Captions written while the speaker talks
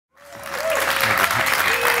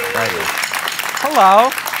already. Hello.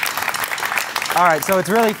 All right, so it's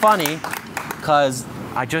really funny because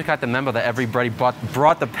I just got the memo that everybody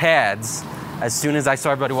brought the pads as soon as I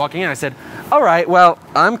saw everybody walking in. I said, all right, well,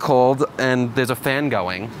 I'm cold and there's a fan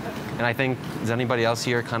going. And I think, is anybody else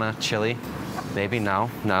here kind of chilly? Maybe, no.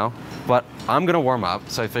 But I'm gonna warm up,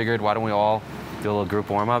 so I figured why don't we all do a little group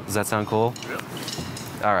warm up? Does that sound cool? Yeah.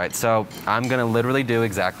 All right, so I'm gonna literally do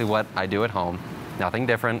exactly what I do at home. Nothing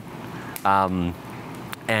different.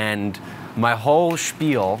 And my whole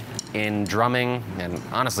spiel in drumming, and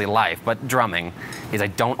honestly life, but drumming, is I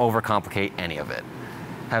don't overcomplicate any of it.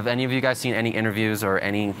 Have any of you guys seen any interviews or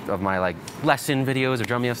any of my like lesson videos or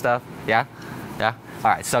drumming stuff? Yeah? Yeah?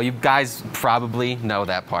 All right, so you guys probably know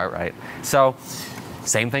that part, right? So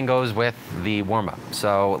same thing goes with the warm-up.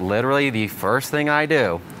 So literally the first thing I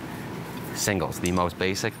do, singles, the most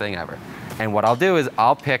basic thing ever. And what I'll do is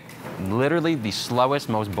I'll pick literally the slowest,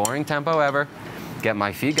 most boring tempo ever, get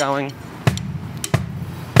my feet going.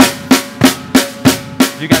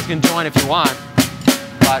 You guys can join if you want,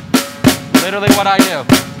 but literally what I do.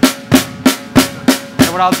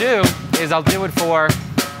 And what I'll do is I'll do it for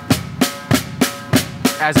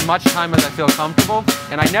as much time as I feel comfortable.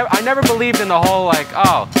 And I never believed in the whole like,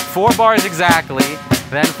 oh, 4 bars exactly,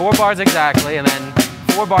 then 4 bars exactly, and then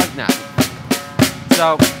 4 bars, no.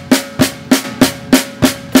 So,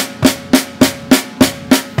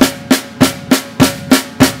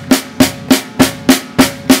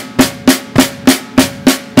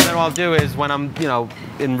 what I'll do is when I'm,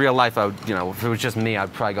 in real life, I would, if it was just me,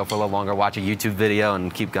 I'd probably go for a little longer, watch a YouTube video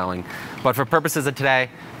and keep going. But for purposes of today,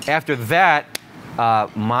 after that,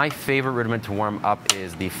 my favorite rudiment to warm up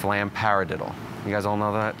is the flam paradiddle. You guys all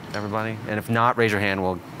know that, everybody? And if not, raise your hand,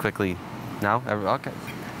 we'll quickly, no? Okay.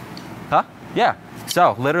 Huh? Yeah.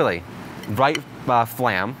 So, literally, right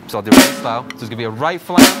flam, so I'll do it really slow. So it's gonna be a right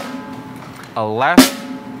flam, a left,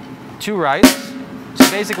 2 rights. So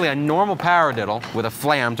basically a normal paradiddle with a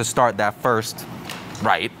flam to start that first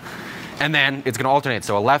right. And then it's going to alternate.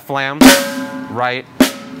 So a left flam, right,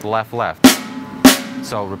 left, left.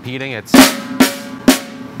 So repeating, it's...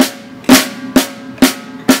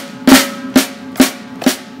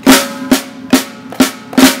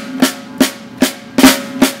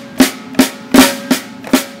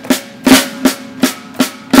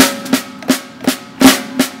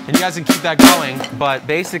 And you guys can keep that going, but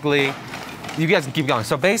basically, you guys can keep going.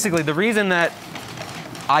 So basically, the reason that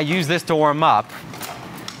I use this to warm up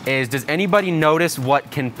is, does anybody notice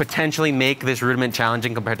what can potentially make this rudiment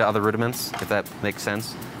challenging compared to other rudiments, if that makes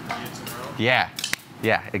sense? 3 hits in a row?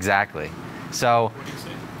 Yeah, exactly. So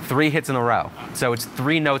 3 hits in a row. So it's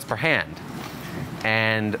 3 notes per hand.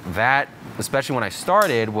 And that, especially when I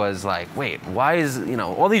started, was like, wait, why is,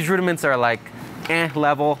 all these rudiments are like,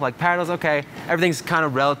 level, like paradiddles, okay. Everything's kind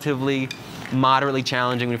of relatively, moderately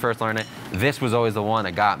challenging when you first learn it. This was always the one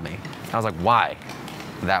that got me. I was like, why?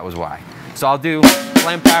 That was why. So I'll do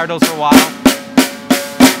flam paradiddles for a while.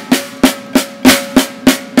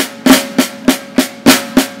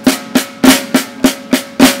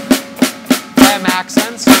 Flam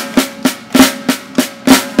accents.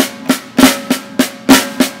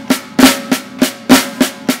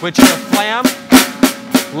 Which is a flam,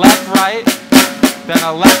 left, right, then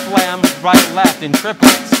a left flam, right, left in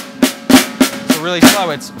triplets. So really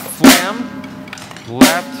slow, it's flam,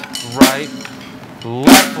 left, right,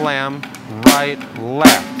 left flam, right,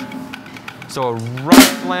 left. So a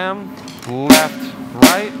right flam, left,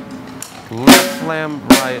 right, left flam,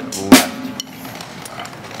 right, left.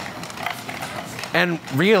 And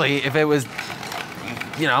really, if it was,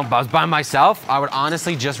 I was by myself, I would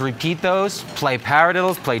honestly just repeat those, play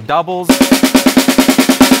paradiddles, play doubles.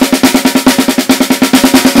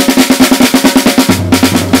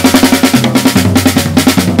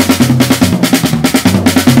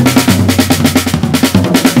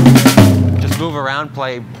 Move around,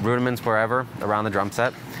 play rudiments wherever around the drum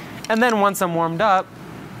set. And then once I'm warmed up,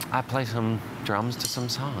 I play some drums to some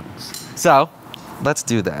songs. So, let's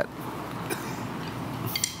do that.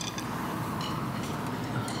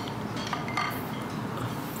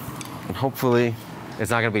 And hopefully,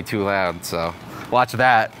 it's not gonna be too loud, so watch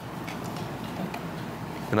that.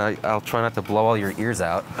 And I'll try not to blow all your ears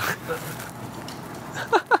out.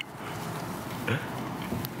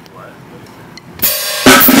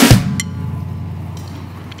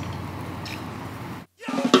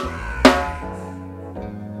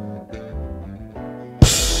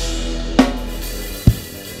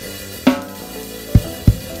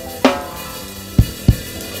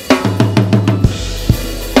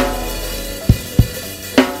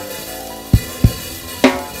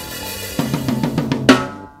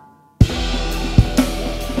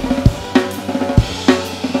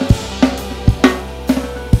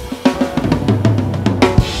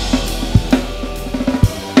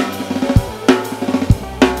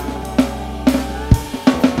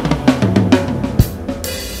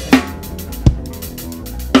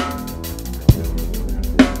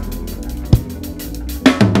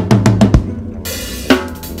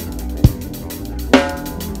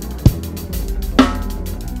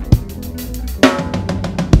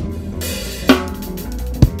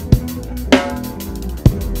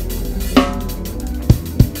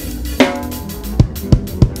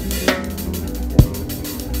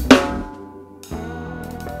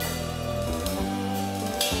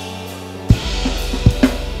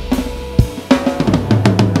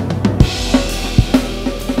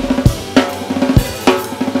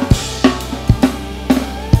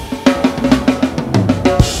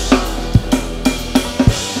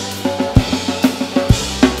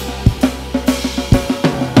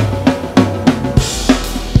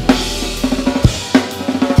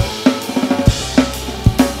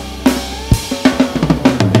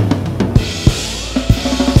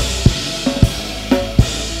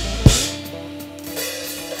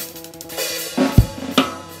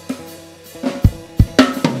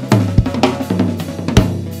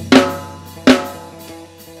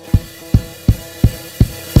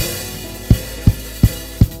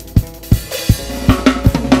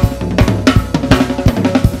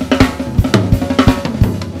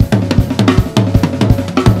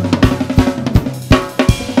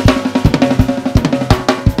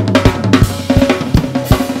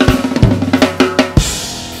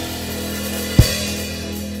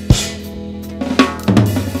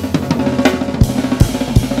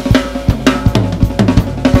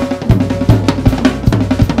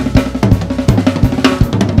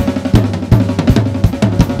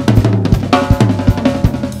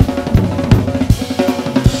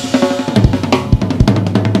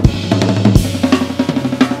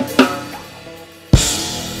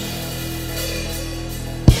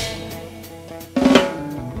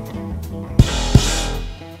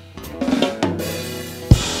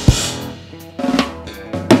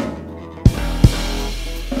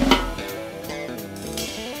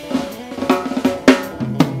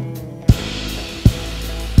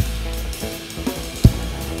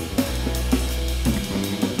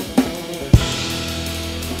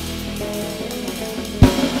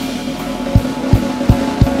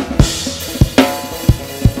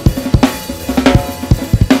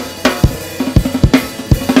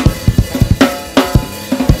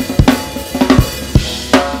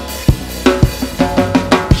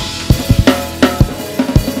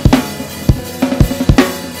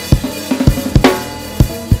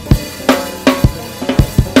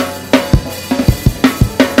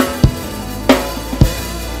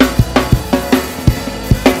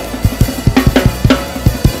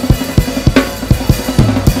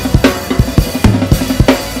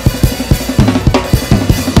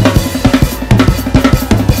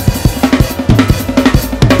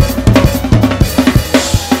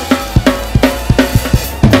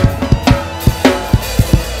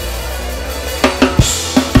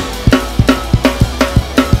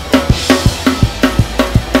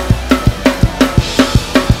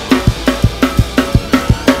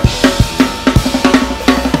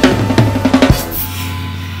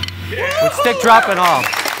 stick drop and all.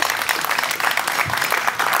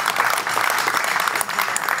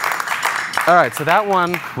 All right, so that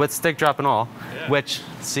one with stick drop and all, which,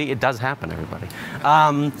 see, it does happen, everybody,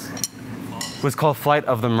 was called Flight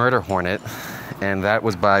of the Murder Hornet, and that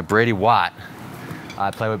was by Brady Watt. I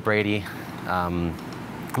play with Brady,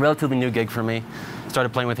 relatively new gig for me.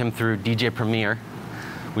 Started playing with him through DJ Premier.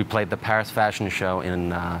 We played the Paris Fashion Show in,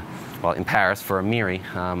 well, in Paris for Amiri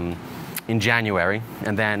in January,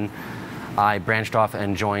 and then I branched off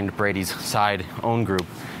and joined Brady's side own group,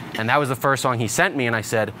 and that was the first song he sent me, and I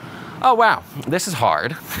said, oh, wow, this is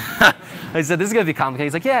hard. I said, this is going to be complicated.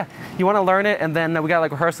 He's like, yeah, you want to learn it? And then we got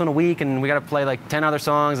like rehearsal in a week, and we got to play like 10 other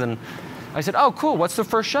songs. And I said, oh, cool, what's the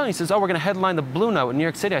first show? And he says, oh, we're going to headline the Blue Note in New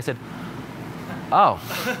York City. I said, oh,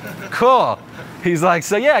 cool. He's like,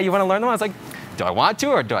 so yeah, you want to learn them? I was like, do I want to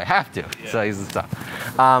or do I have to? Yeah. So he's tough.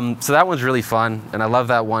 So that one's really fun, and I love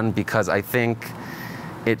that one because I think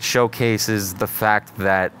it showcases the fact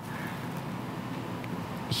that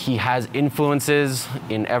he has influences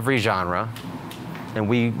in every genre, and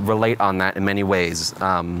we relate on that in many ways.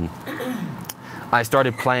 I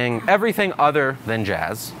started playing everything other than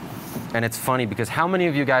jazz, and it's funny because how many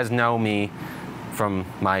of you guys know me from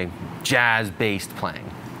my jazz-based playing?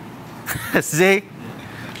 See?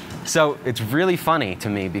 So it's really funny to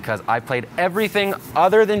me because I played everything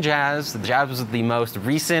other than jazz. Jazz was the most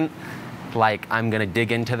recent, like, I'm gonna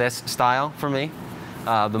dig into this style for me.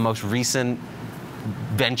 The most recent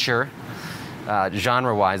venture,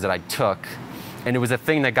 genre-wise, that I took. And it was a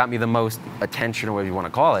thing that got me the most attention, or whatever you want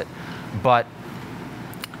to call it. But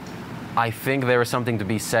I think there is something to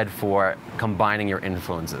be said for combining your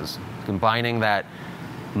influences. Combining that,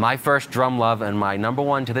 my first drum love and my number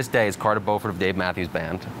one to this day is Carter Beauford of Dave Matthews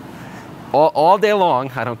Band. All day long,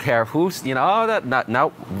 I don't care who's, you know,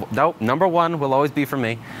 no, number one will always be for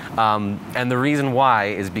me. And the reason why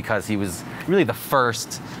is because he was really the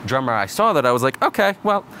first drummer I saw that I was like, okay,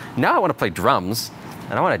 well, now I want to play drums,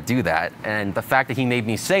 and I want to do that. And the fact that he made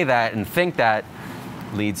me say that and think that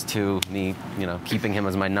leads to me, you know, keeping him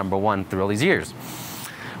as my number one through all these years.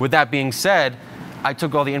 With that being said, I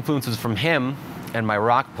took all the influences from him and my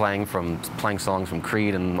rock playing, from playing songs from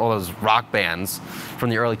Creed and all those rock bands from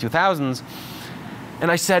the early 2000s.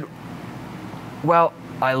 And I said, well,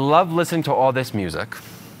 I love listening to all this music.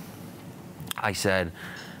 I said,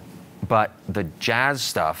 but the jazz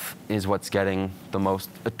stuff is what's getting the most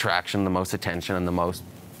attraction, the most attention, and the most,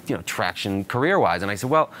 you know, traction career-wise. And I said,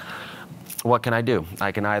 well, what can I do?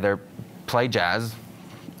 I can either play jazz,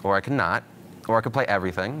 or I can not, or I could play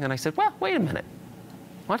everything. And I said, well, wait a minute.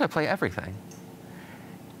 Why don't I play everything?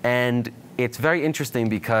 And it's very interesting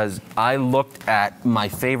because I looked at my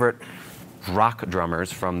favorite rock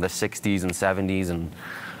drummers from the 60s and 70s, and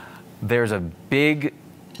there's a big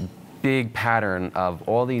pattern of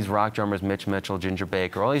all these rock drummers, Mitch Mitchell, Ginger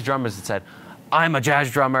Baker, all these drummers that said, I'm a jazz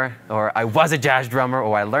drummer, or I was a jazz drummer,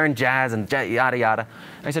 or I learned jazz, and yada, yada.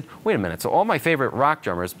 And I said, wait a minute, so all my favorite rock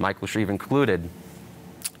drummers, Michael Shreve included,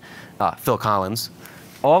 Phil Collins,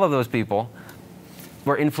 all of those people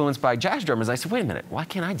were influenced by jazz drummers. I said, wait a minute, why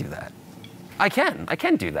can't I do that? I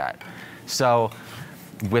can do that. So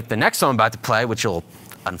with the next song I'm about to play, which will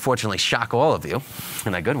unfortunately shock all of you,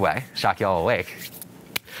 in a good way, shock you all awake,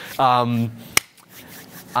 I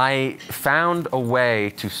found a way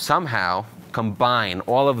to somehow combine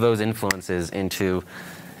all of those influences into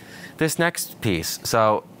this next piece.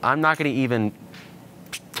 So I'm not going to even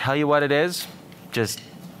tell you what it is. Just,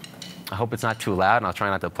 I hope it's not too loud, and I'll try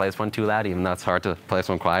not to play this one too loud, even though it's hard to play this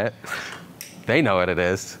one quiet. They know what it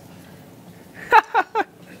is.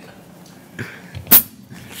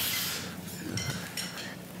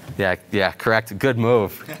 Yeah, correct. Good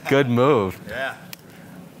move. Good move. Yeah.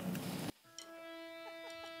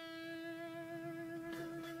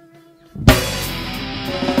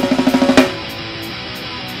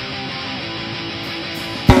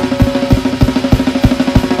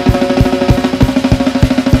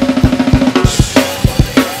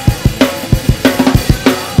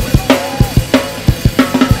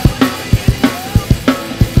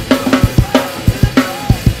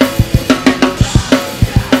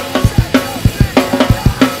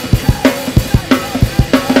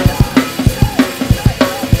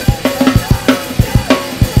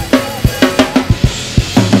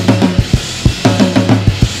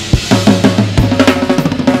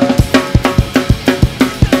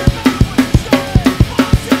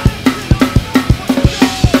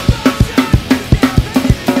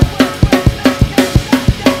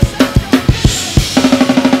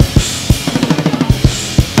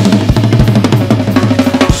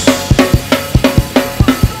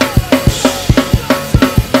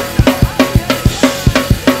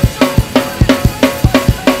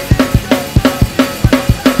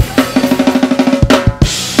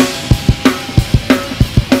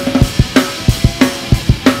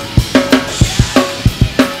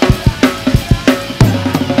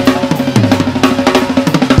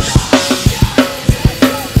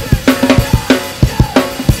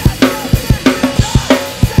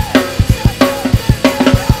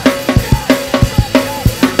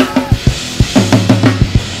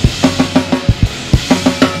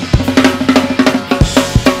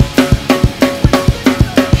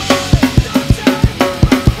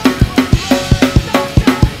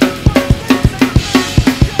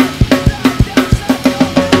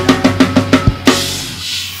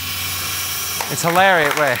 It's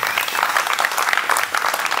hilarious. Wait.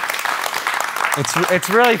 It's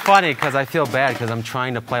really funny because I feel bad because I'm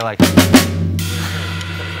trying to play like.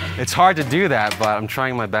 It's hard to do that, but I'm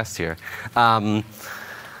trying my best here. So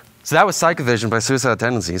that was Psychovision by Suicidal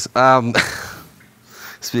Tendencies.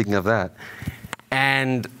 Speaking of that.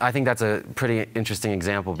 And I think that's a pretty interesting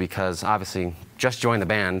example because obviously just joined the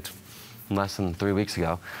band less than 3 weeks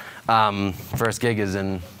ago. First gig is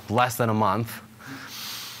in less than a month.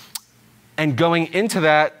 And going into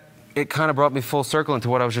that, it kind of brought me full circle into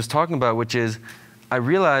what I was just talking about, which is I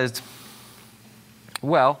realized,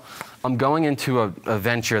 well, I'm going into a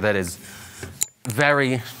venture that is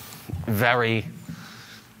very, very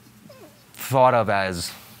thought of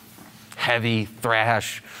as heavy,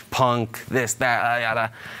 thrash, punk, this, that,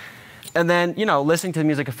 yada. And then, you know, listening to the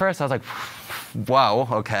music at first, I was like, whoa,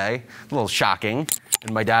 okay, a little shocking.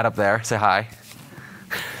 And my dad up there, say hi.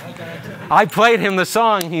 I played him the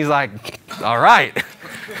song, he's like, all right.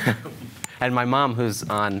 And my mom, who's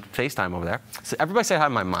on FaceTime over there. So everybody say hi to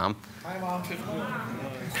my mom. Hi, Mom.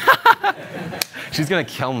 She's gonna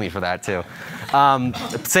kill me for that too.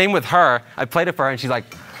 Same with her. I played it for her and she's like,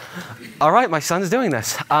 all right, my son's doing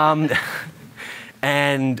this.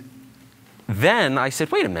 And then I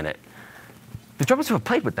said, wait a minute. The drummers who have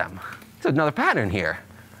played with them, there's another pattern here.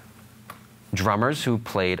 Drummers who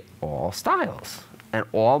played all styles. And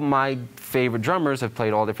all my favorite drummers have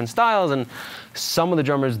played all different styles, and some of the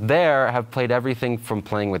drummers there have played everything from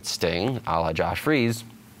playing with Sting, a la Josh Freese,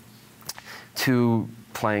 to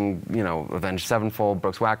playing, you know, Avenged Sevenfold,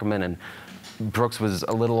 Brooks Wackerman, and Brooks was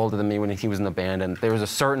a little older than me when he was in the band, and there was a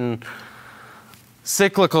certain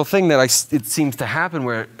cyclical thing that it seems to happen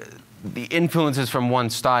where the influences from one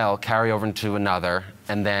style carry over into another,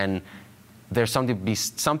 and then there's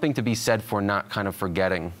something to be said for not kind of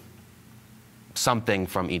forgetting something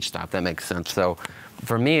from each style, if that makes sense. So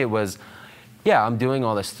for me, it was, yeah, I'm doing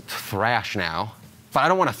all this thrash now, but I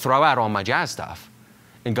don't want to throw out all my jazz stuff.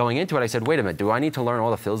 And going into it, I said, wait a minute, do I need to learn all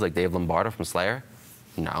the fills like Dave Lombardo from Slayer?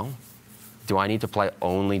 No. Do I need to play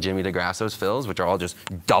only Jimmy DeGrasso's fills, which are all just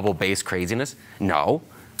double bass craziness? No.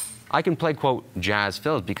 I can play, quote, jazz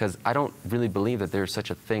fills because I don't really believe that there's such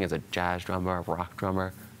a thing as a jazz drummer, a rock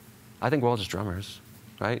drummer. I think we're all just drummers,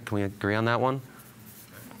 right? Can we agree on that one?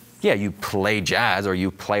 Yeah, you play jazz or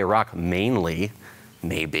you play rock mainly,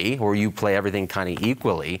 maybe, or you play everything kind of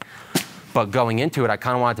equally. But going into it, I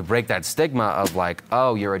kind of wanted to break that stigma of like,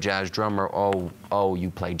 oh, you're a jazz drummer. Oh,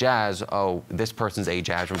 you play jazz. Oh, this person's a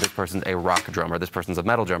jazz drummer. This person's a rock drummer. This person's a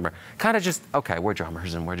metal drummer. Kind of just, okay, we're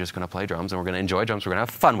drummers and we're just going to play drums and we're going to enjoy drums. We're going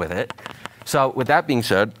to have fun with it. So with that being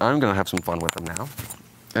said, I'm going to have some fun with them now.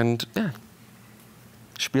 And yeah,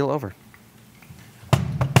 spiel over.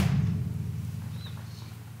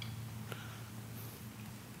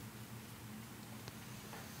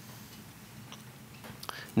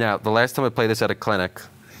 Now, the last time I played this at a clinic,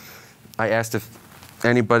 I asked if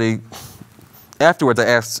anybody, afterwards I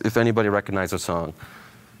asked if anybody recognized the song.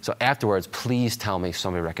 So afterwards, please tell me if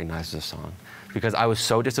somebody recognizes the song. Because I was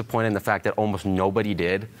so disappointed in the fact that almost nobody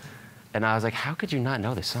did. And I was like, how could you not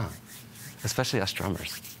know this song? Especially us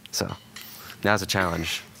drummers. So, now's a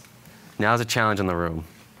challenge. Now's a challenge in the room.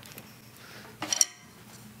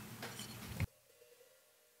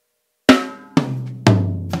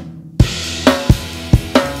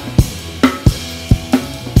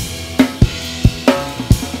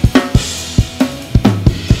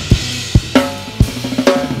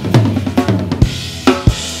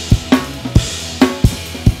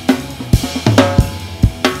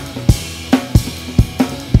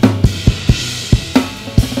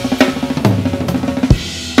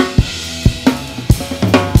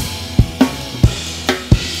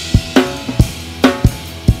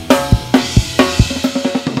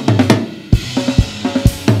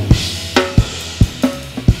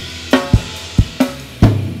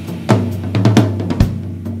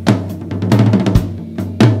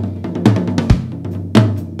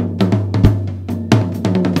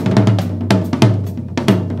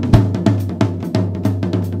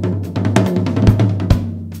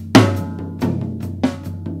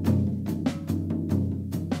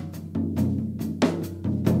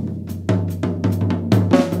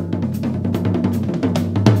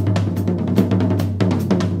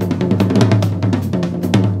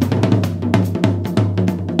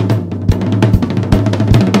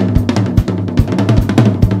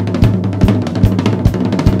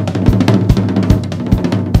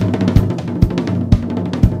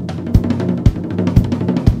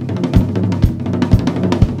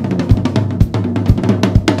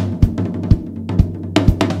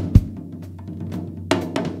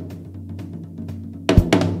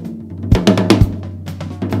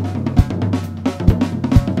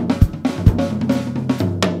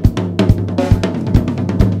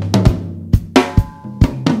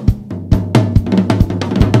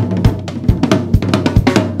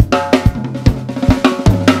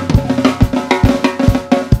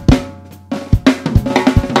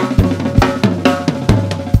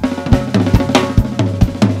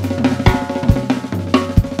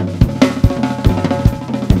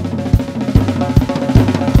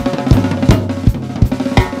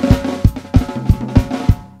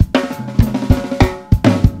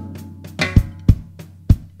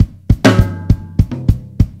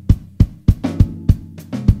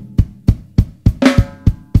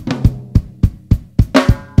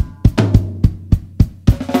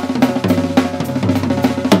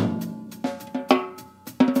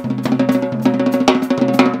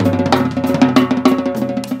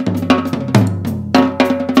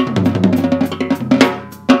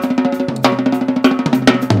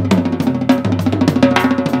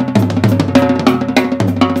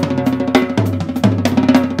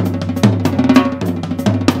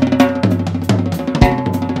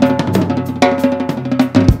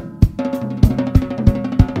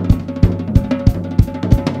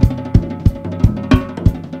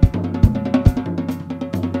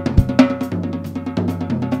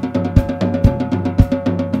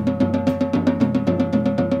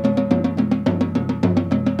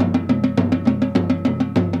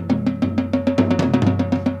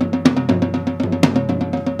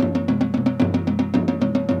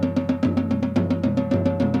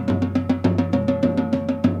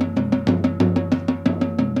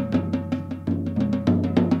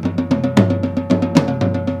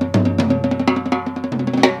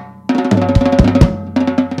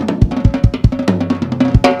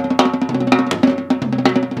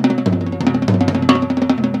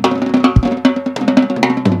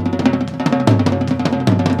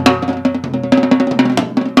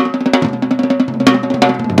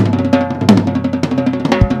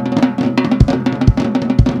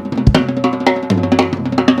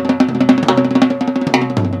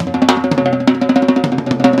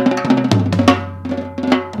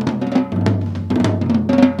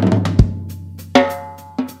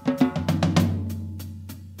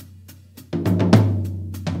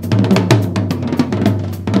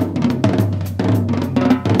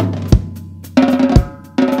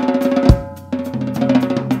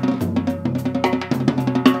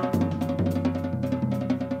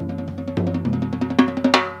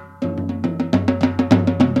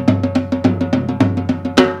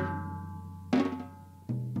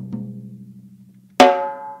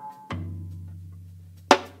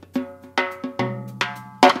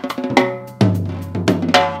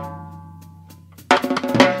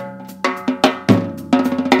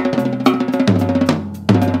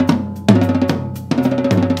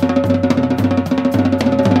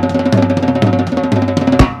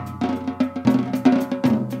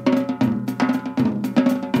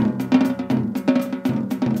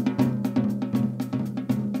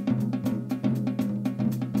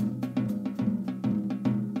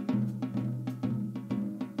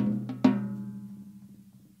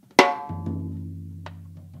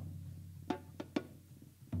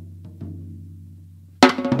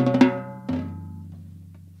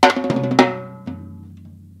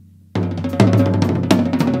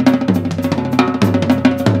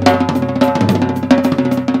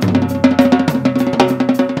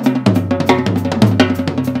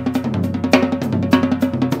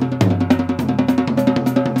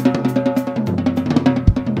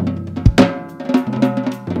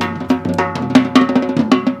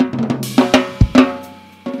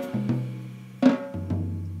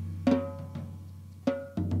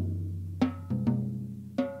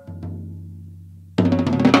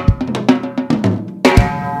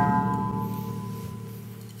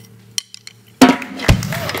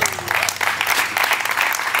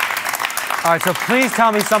 right, so please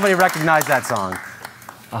tell me somebody recognized that song.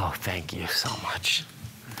 Oh, thank you so much.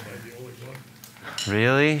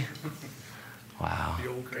 Really? Wow.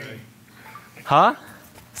 Huh?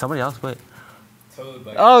 Somebody else? Wait.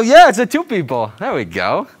 Oh, yeah, it's the two people. There we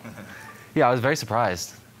go. Yeah, I was very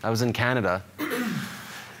surprised. I was in Canada,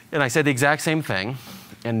 and I said the exact same thing,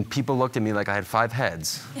 and people looked at me like I had 5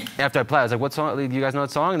 heads. After I played, I was like, what song? Do you guys know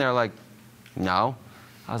that song? And they were like, no.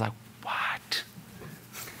 I was like, what?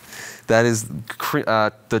 That is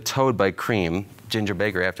The Toad by Cream, Ginger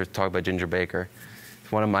Baker, after talk about Ginger Baker.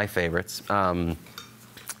 It's one of my favorites.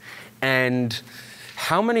 And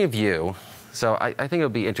how many of you, so I think it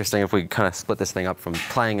would be interesting if we kind of split this thing up from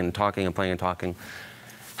playing and talking and playing and talking.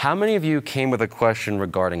 How many of you came with a question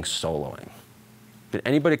regarding soloing? Did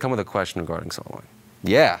anybody come with a question regarding soloing?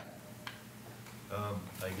 Yeah. I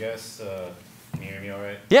guess, can you hear me all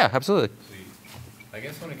right? Yeah, absolutely. Sweet. I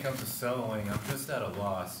guess when it comes to soloing, I'm just at a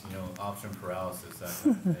loss, you know, option paralysis, that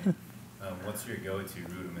kind of thing. What's your go-to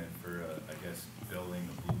rudiment for, I guess, building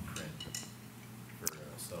the blueprint for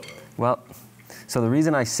solo? Well, so the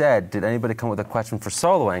reason I said, did anybody come with a question for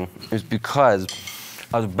soloing, is because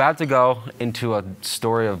I was about to go into a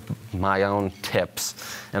story of my own tips,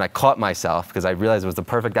 and I caught myself because I realized it was the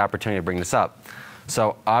perfect opportunity to bring this up.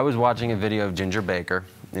 So I was watching a video of Ginger Baker,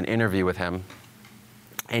 an interview with him,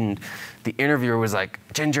 and the interviewer was like,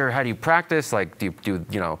 Ginger, how do you practice? Like, do you do,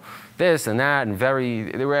 you know, this and that? And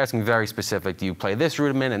they were asking very specific, do you play this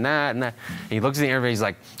rudiment and that and that? And he looks at the interview, he's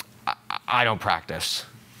like, I don't practice.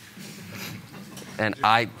 And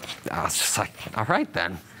I was just like, all right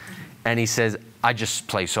then. And he says, I just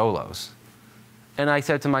play solos. And I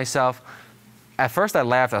said to myself, at first I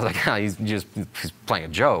laughed, I was like, oh, he's playing a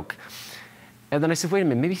joke. And then I said, wait a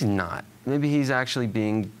minute, maybe he's not. Maybe he's actually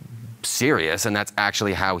being serious, and that's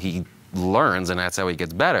actually how he learns, and that's how he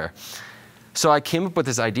gets better. So I came up with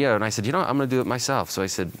this idea, and I said, you know what, I'm gonna do it myself. So I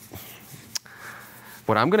said,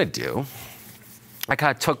 what I'm gonna do, I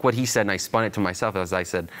kind of took what he said and I spun it to myself. As I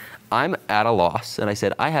said, I'm at a loss, and I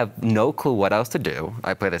said, I have no clue what else to do.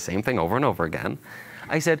 I play the same thing over and over again.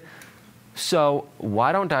 I said, so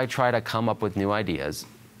why don't I try to come up with new ideas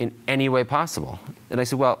in any way possible? And I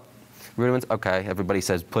said, well, rudiments, okay, everybody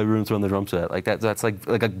says, play rudiments on the drum set. Like that's like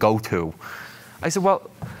a go-to. I said,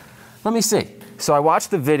 well, let me see. So I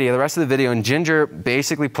watched the video, the rest of the video, and Ginger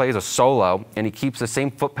basically plays a solo, and he keeps the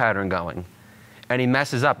same foot pattern going. And he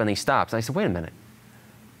messes up, and he stops. And I said, wait a minute.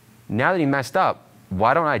 Now that he messed up,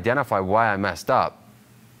 why don't I identify why I messed up,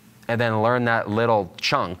 and then learn that little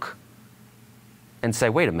chunk, and say,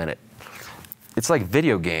 wait a minute. It's like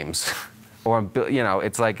video games. Or, you know,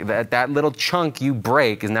 it's like that little chunk you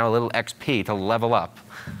break is now a little XP to level up.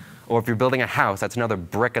 Or if you're building a house, that's another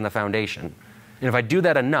brick in the foundation. And if I do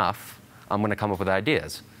that enough, I'm going to come up with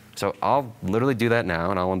ideas. So I'll literally do that now,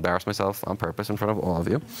 and I'll embarrass myself on purpose in front of all of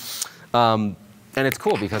you. And it's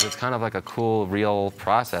cool because it's kind of like a cool, real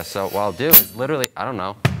process. So what I'll do is literally, I don't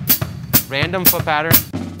know, random foot pattern.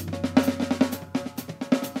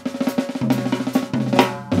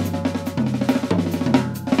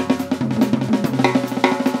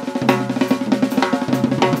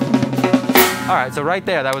 All right, so right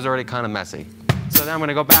there, that was already kind of messy. So then I'm going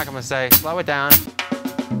to go back, I'm going to say, slow it down.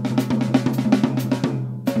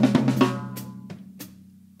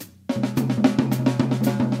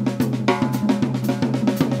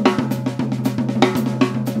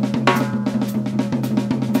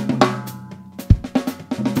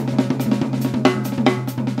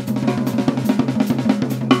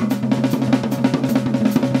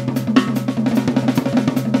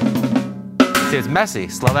 See, it's messy.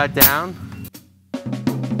 Slow that down.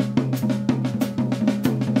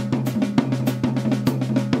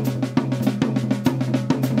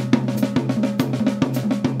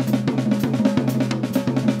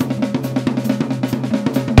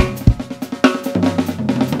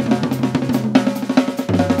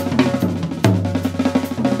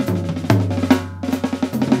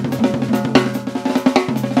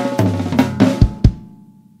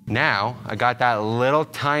 Now, I got that little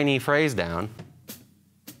tiny phrase down.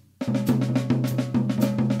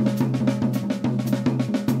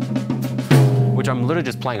 Which I'm literally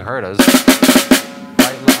just playing Hertas.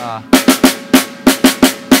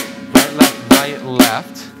 Right,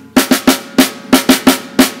 left.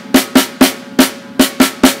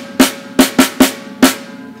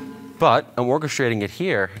 But I'm orchestrating it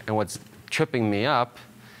here, and what's tripping me up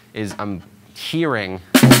is I'm hearing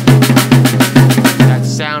that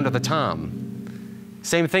sound of the tom.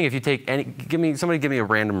 Same thing if you take any, somebody give me a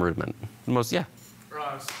random rudiment. Most, yeah.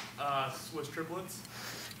 Swiss triplets.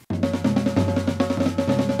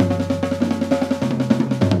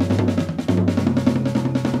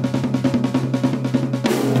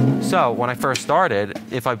 So when I first started,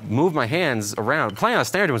 if I moved my hands around, playing on a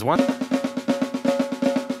snare drum was one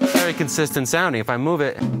very consistent sounding. If I move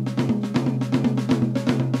it,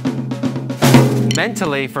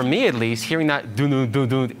 mentally, for me at least, hearing that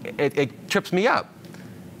doo-doo-doo-doo, it trips me up.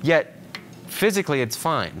 Yet, physically, it's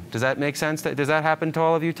fine. Does that make sense? Does that happen to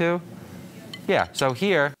all of you too? Yeah, so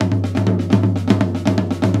here, I'm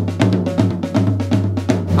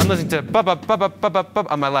listening to ba-ba-ba-ba-ba-ba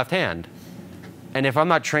on my left hand. And if I'm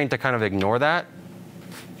not trained to kind of ignore that,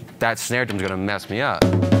 that snare drum's gonna mess me up.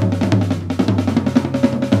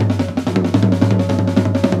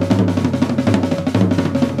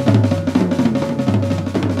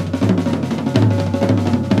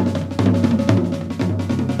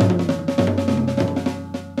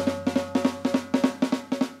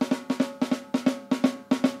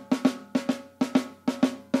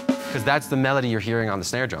 Because that's the melody you're hearing on the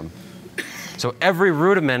snare drum. So every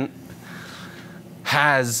rudiment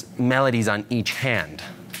has melodies on each hand.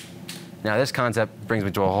 Now this concept brings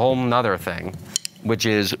me to a whole nother thing, which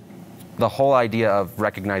is the whole idea of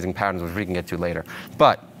recognizing patterns, which we can get to later.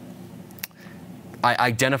 But I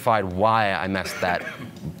identified why I messed that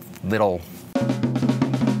little,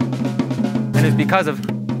 and it's because of,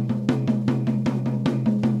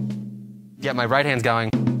 yeah, my right hand's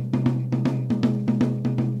going.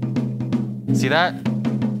 See that?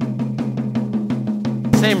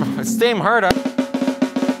 Same herda.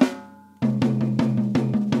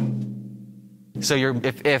 So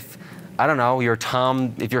if I don't know, your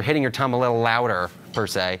tom, if you're hitting your tom a little louder per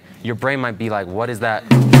se, your brain might be like, what is that?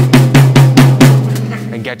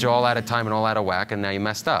 And get you all out of time and all out of whack, and now you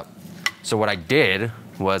messed up. So what I did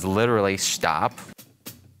was literally stop.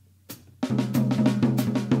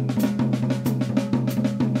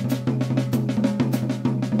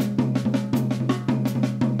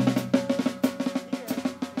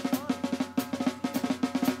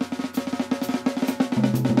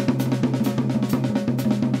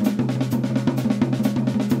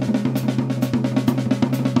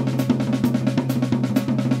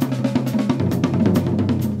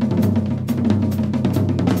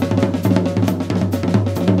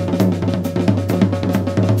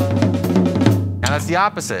 The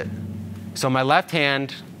opposite. So my left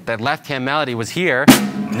hand, that left hand melody was here.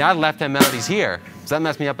 Now the left hand melody's here. So that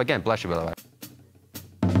messed me up again. Bless you, by the way.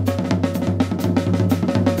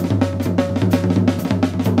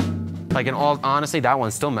 Like in all honesty, that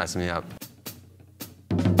one's still messing me up.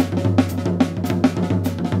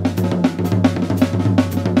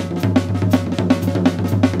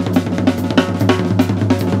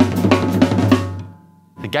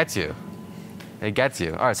 It gets you. It gets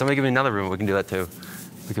you. All right, somebody give me another room. We can do that too.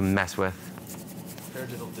 We can mess with.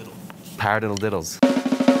 Paradiddle diddle. Paradiddle diddles.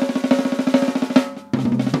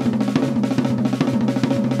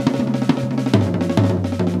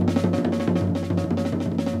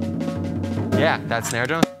 Yeah, that snare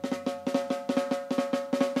drum.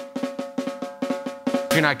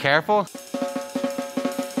 If you're not careful,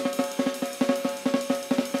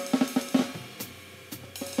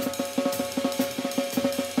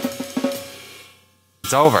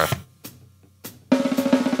 it's over.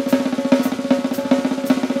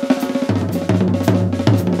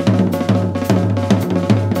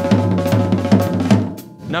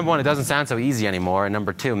 Number one, it doesn't sound so easy anymore. And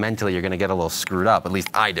number two, mentally, you're going to get a little screwed up. At least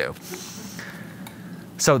I do.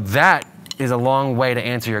 So that is a long way to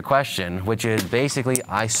answer your question, which is basically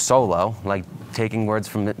I solo, like taking words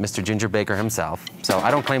from Mr. Ginger Baker himself. So I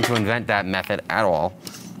don't claim to invent that method at all.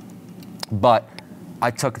 But I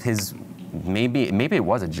took his, maybe it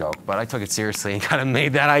was a joke, but I took it seriously and kind of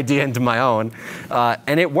made that idea into my own.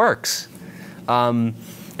 And it works. And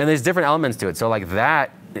there's different elements to it. So like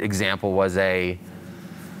that example was it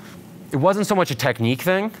wasn't so much a technique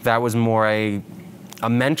thing. That was more a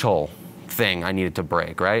mental thing I needed to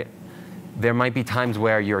break, right? There might be times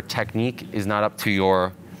where your technique is not up to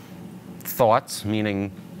your thoughts,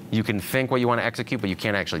 meaning you can think what you want to execute, but you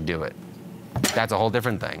can't actually do it. That's a whole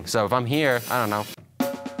different thing. So if I'm here, I don't know.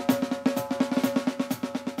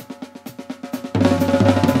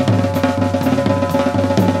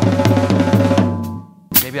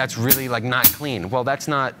 Maybe that's really like not clean. Well, that's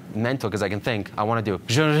not mental because I can think. I want to do.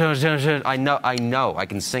 I know. I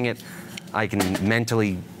can sing it. I can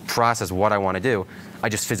mentally process what I want to do. I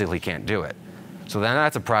just physically can't do it. So then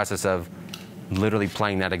that's a process of literally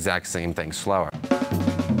playing that exact same thing slower.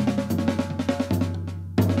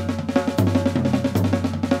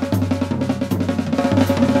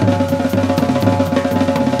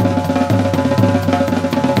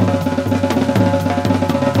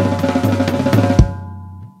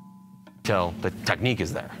 Till the technique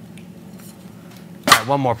is there. All right,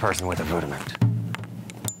 one more person with a rudiment.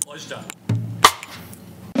 Well, Quarter's done.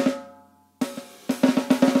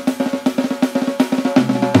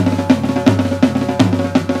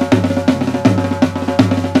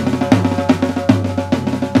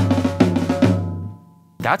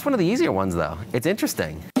 That's one of the easier ones, though. It's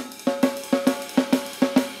interesting.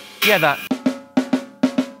 Yeah, that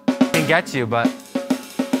can get you, but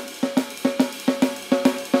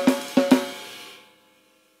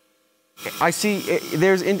I see.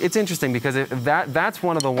 It's interesting because that's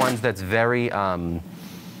one of the ones that's very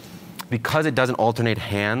because it doesn't alternate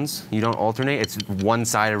hands. You don't alternate. It's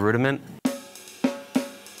one-sided rudiment.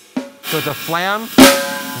 So it's a flam,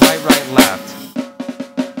 right, right, left.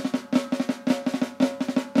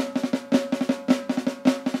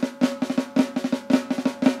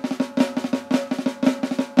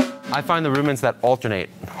 I find the rudiments that alternate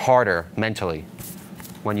harder mentally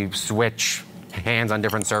when you switch hands on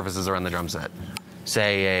different surfaces around the drum set.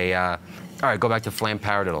 Say all right, go back to flam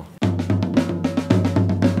paradiddle.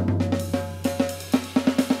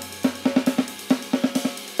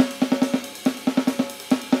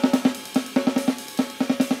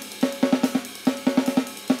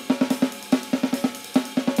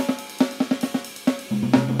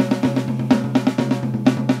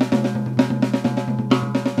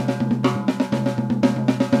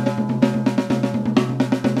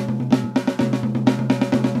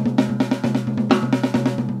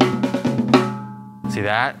 See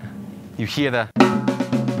that? You hear the...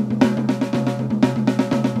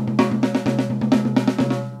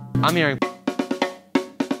 I'm hearing...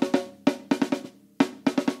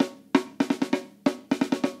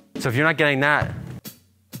 So if you're not getting that...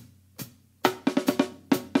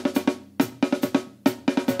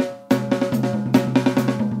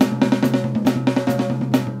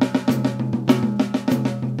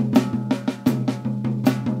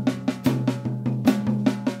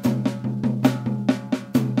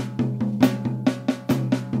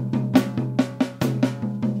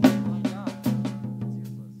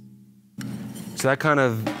 So that kind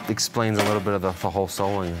of explains a little bit of the whole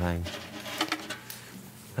soloing thing.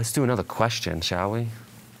 Let's do another question, shall we?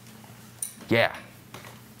 Yeah.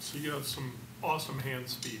 So you have some awesome hand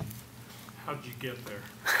speed. How'd you get there?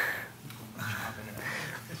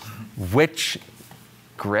 Which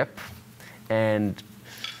grip and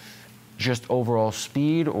just overall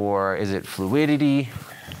speed, or is it fluidity?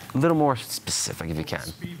 A little more specific if you can.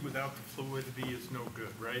 Speed without the fluidity is no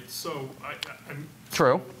good, right? So I'm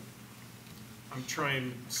True. I'm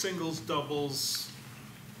trying singles, doubles,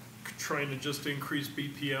 trying to just increase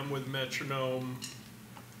BPM with metronome,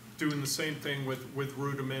 doing the same thing with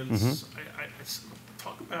rudiments. Mm-hmm.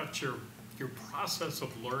 Talk about your process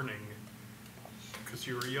of learning, because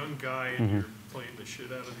you're a young guy and mm-hmm. you're playing the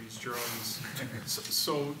shit out of these drums.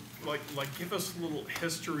 so like give us a little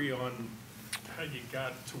history on how you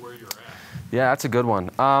got to where you're at. Yeah, that's a good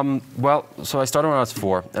one. Well, so I started when I was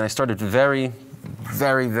 4, and I started very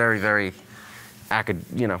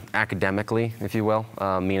academically, if you will,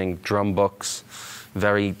 meaning drum books,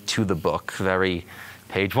 very to the book, very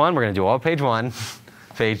page 1, we're going to do all page 1,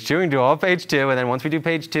 page 2, we're going to do all page 2, and then once we do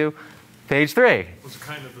page 2, page 3. Was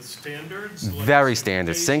kind of the standards? Like very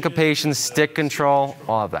standard. Syncopation, stick control,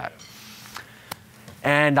 all of that.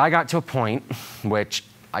 And I got to a point, which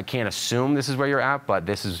I can't assume this is where you're at, but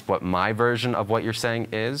this is what my version of what you're saying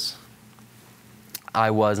is.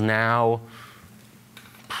 I was now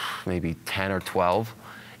maybe 10 or 12,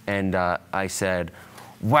 and I said,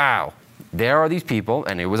 wow, there are these people,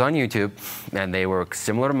 and it was on YouTube, and they were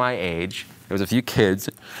similar to my age. There was a few kids,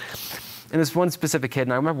 and this one specific kid,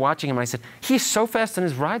 and I remember watching him, and I said, he's so fast on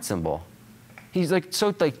his ride cymbal. He's like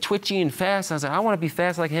so twitchy and fast. And I was like, I want to be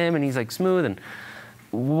fast like him, and he's like smooth, and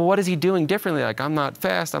what is he doing differently? Like, I'm not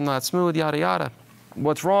fast, I'm not smooth, yada, yada.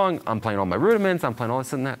 What's wrong? I'm playing all my rudiments, I'm playing all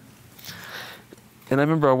this and that. And I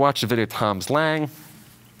remember I watched a video of Tom's Lang,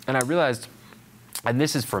 and I realized, and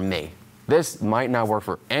this is for me, this might not work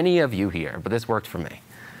for any of you here, but this worked for me.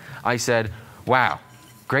 I said, wow,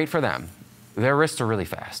 great for them. Their wrists are really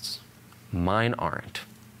fast. Mine aren't.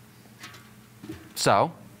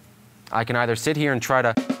 So I can either sit here and try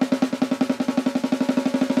to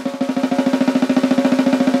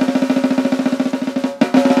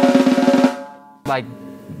like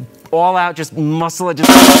all out, just muscle it,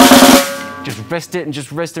 just wrist it and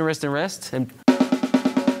just wrist and wrist and wrist, and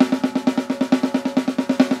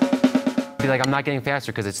be like, I'm not getting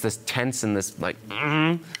faster because it's this tense and this like,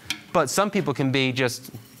 But some people can be just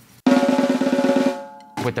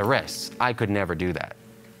with the wrists. I could never do that.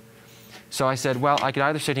 So I said, well, I could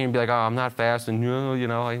either sit here and be like, oh, I'm not fast, and you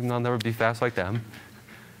know, I'll never be fast like them.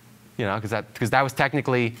 You know, because that was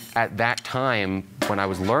technically, at that time, when I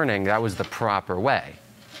was learning, that was the proper way.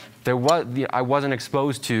 I wasn't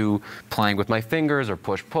exposed to playing with my fingers or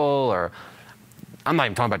push-pull, or I'm not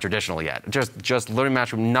even talking about traditional yet. Just learning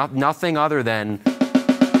match with nothing other than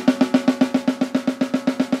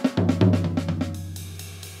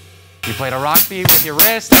you played a rock beat with your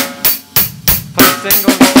wrist, played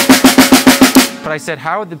singles. But I said,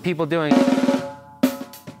 how are the people doing?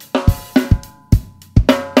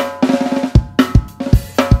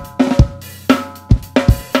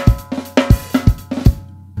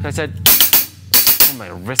 I said, am I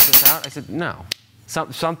gonna risk this out? I said, no.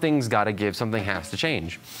 Something's got to give, something has to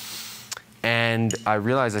change. And I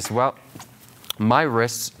realized, I said, well, my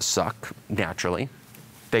wrists suck naturally.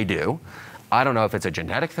 They do. I don't know if it's a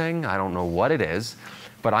genetic thing. I don't know what it is.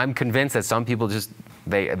 But I'm convinced that some people just,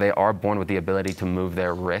 they are born with the ability to move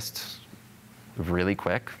their wrists really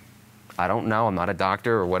quick. I don't know. I'm not a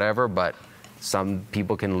doctor or whatever, but some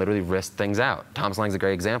people can literally wrist things out. Tom Slang's a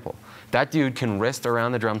great example. That dude can wrist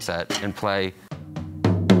around the drum set and play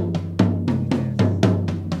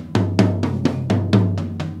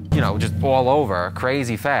just all over,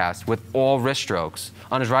 crazy fast, with all wrist strokes.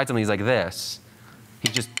 On his right cymbal, he's like this.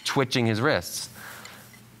 He's just twitching his wrists.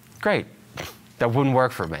 Great. That wouldn't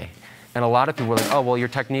work for me. And a lot of people were like, oh, well, your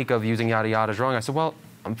technique of using yada yada is wrong. I said, well,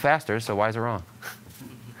 I'm faster, so why is it wrong?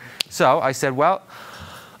 So I said, well,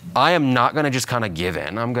 I am not going to just kind of give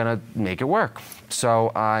in. I'm going to make it work. So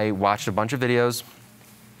I watched a bunch of videos,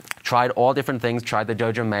 tried all different things, tried the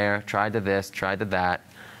Dojo Mayor, tried the this, tried the that.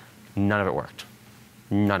 None of it worked.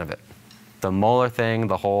 None of it. The molar thing,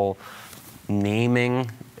 the whole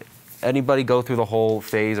naming. Anybody go through the whole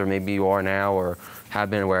phase, or maybe you are now or have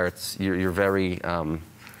been, where you're very,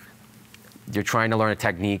 you're trying to learn a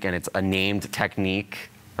technique and it's a named technique,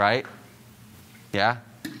 right? Yeah?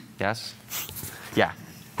 Yes? Yeah.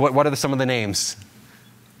 What are some of the names?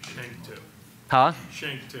 Shank tip. Huh?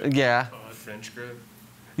 Shank tip. Yeah. French grip.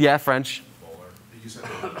 Yeah, French.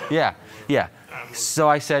 Yeah, yeah. So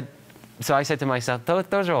I said to myself,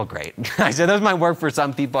 those are all great. I said, those might work for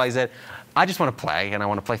some people. I said, I just want to play, and I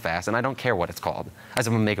want to play fast, and I don't care what it's called. I said,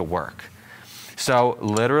 I'm going to make it work. So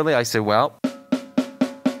literally, I said, well, I'm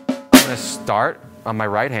going to start on my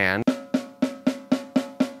right hand,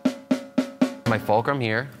 my fulcrum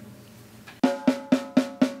here,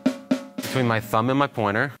 between my thumb and my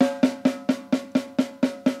pointer.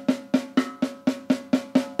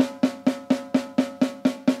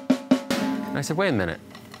 And I said, wait a minute.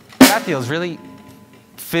 That feels really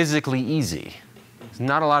physically easy. There's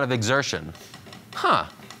not a lot of exertion. Huh,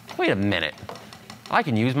 wait a minute. I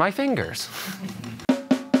can use my fingers.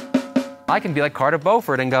 I can be like Carter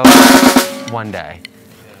Beauford and go one day.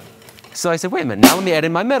 So I said, wait a minute, now let me add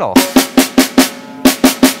in my middle.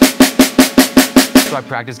 So I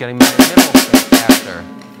practiced getting my middle faster.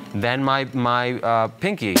 Then my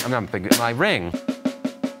pinky, my ring.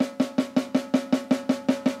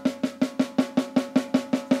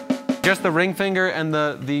 Just the ring finger and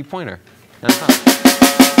the pointer. And thumb.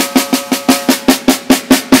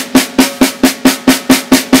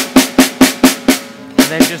 And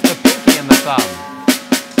then just the pinky and the thumb,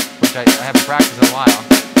 which I haven't practiced in a while.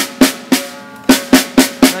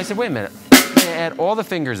 And I said, wait a minute. I'm going to add all the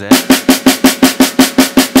fingers in.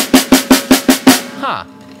 Huh.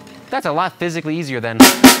 That's a lot physically easier than.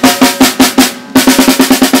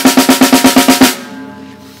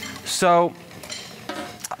 So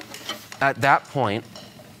at that point,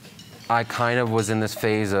 I kind of was in this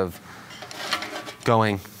phase of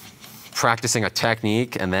practicing a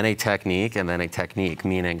technique, and then a technique, and then a technique,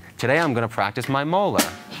 meaning today I'm going to practice my molar.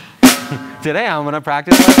 Today I'm going to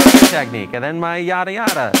practice my technique, and then my yada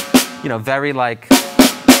yada. Very like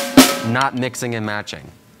not mixing and matching.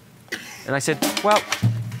 And I said, well,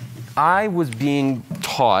 I was being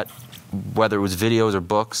taught, whether it was videos or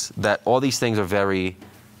books, that all these things are very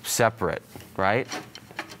separate, right?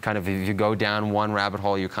 Kind of, if you go down one rabbit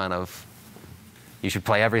hole, you should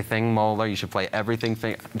play everything molar, you should play everything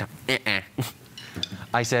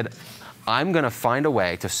I said, I'm going to find a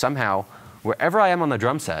way to somehow, wherever I am on the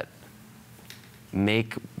drum set,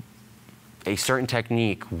 make a certain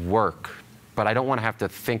technique work, but I don't want to have to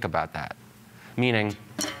think about that. Meaning,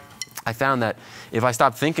 I found that if I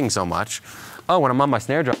stopped thinking so much, oh, when I'm on my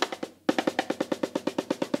snare drum,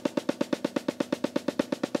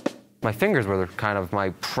 my fingers were kind of my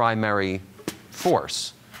primary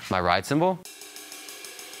force. My ride cymbal,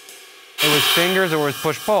 it was fingers or it was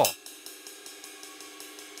push-pull.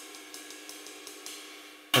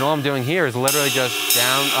 And all I'm doing here is literally just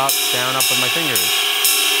down, up with my fingers.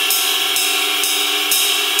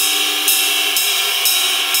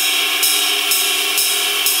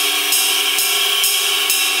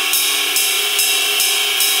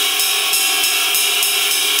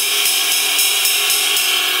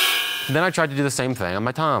 Then I tried to do the same thing on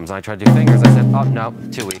my toms, and I tried to do fingers. I said, oh, no,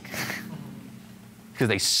 too weak. Because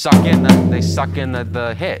they suck in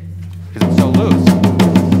the hit, because it's so loose.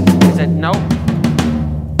 I said, nope.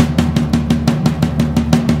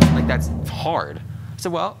 Like, that's hard. I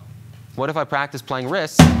said, well, what if I practice playing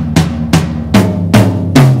wrists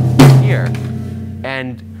here?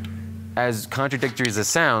 And as contradictory as it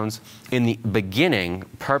sounds, in the beginning,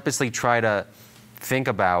 purposely try to think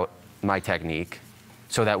about my technique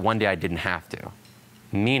so that one day I didn't have to.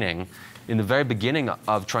 Meaning, in the very beginning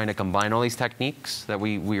of trying to combine all these techniques that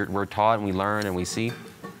we're taught and we learn and we see,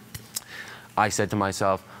 I said to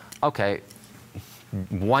myself, okay,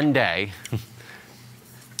 one day,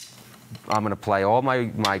 I'm going to play all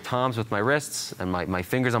my toms with my wrists and my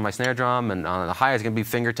fingers on my snare drum, and on the high it's going to be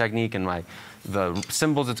finger technique, and the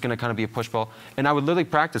cymbals it's going to kind of be a push pull. And I would literally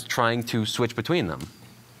practice trying to switch between them,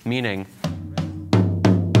 meaning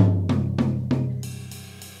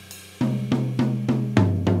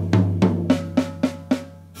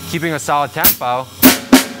keeping a solid tempo.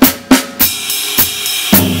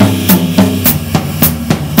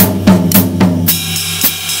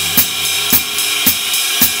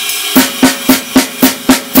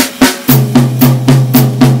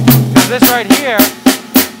 This right here,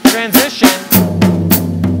 transition,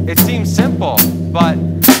 it seems simple, but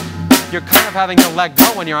you're kind of having to let go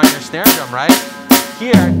when you're on your snare drum, right?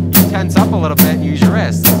 Here, you tense up a little bit and use your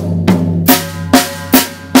wrists.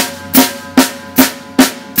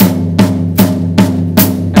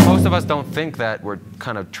 And most of us don't think that we're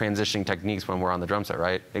kind of transitioning techniques when we're on the drum set,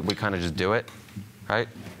 right? We kind of just do it, right?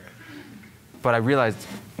 But I realized,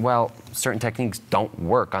 well, certain techniques don't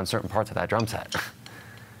work on certain parts of that drum set.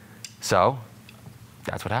 So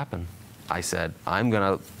that's what happened. I said, I'm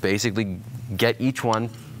going to basically get each one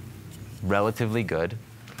relatively good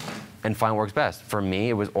and find what works best. For me,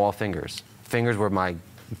 it was all fingers. Fingers were my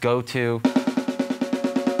go-to.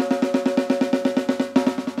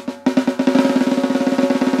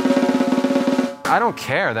 I don't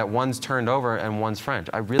care that one's turned over and one's French.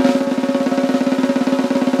 I really...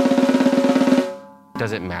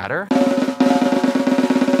 Does it matter?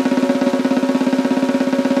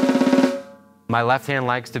 My left hand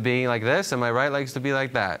likes to be like this, and my right likes to be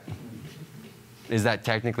like that. Is that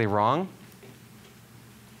technically wrong?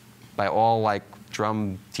 By all like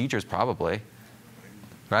drum teachers, probably.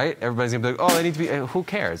 Right? Everybody's gonna be like, oh, they need to be, who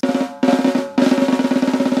cares?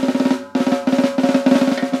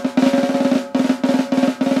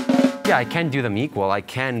 Yeah, I can do them equal. I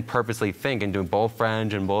can purposely think and do both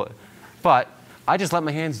French and both, but I just let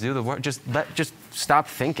my hands do the work. Just stop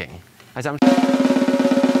thinking. I said,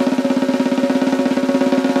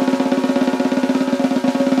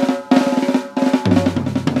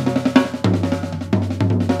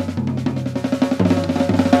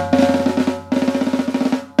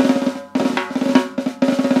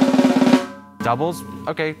 doubles,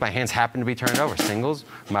 okay, my hands happen to be turned over. Singles,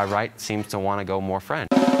 my right seems to want to go more French.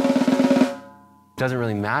 Doesn't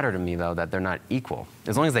really matter to me, though, that they're not equal.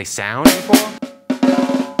 As long as they sound equal.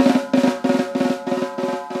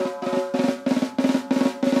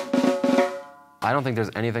 I don't think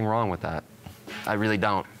there's anything wrong with that. I really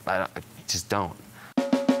don't. I just don't.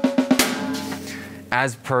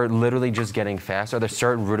 As per literally just getting faster, are there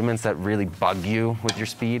certain rudiments that really bug you with your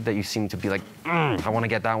speed that you seem to be like, I want to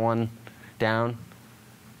get that one down?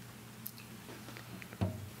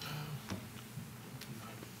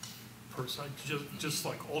 Just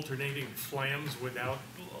like alternating flams without,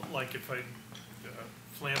 like if I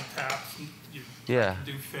flam taps, you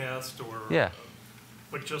do fast, or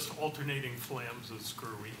but just alternating flams is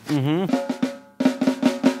screwy.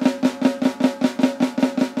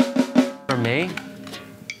 For me,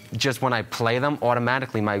 just when I play them,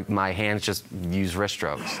 automatically my hands just use wrist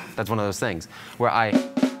strokes. That's one of those things where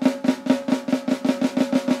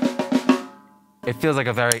it feels like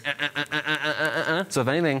a very so if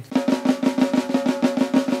anything,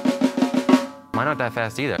 mine not that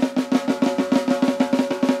fast either.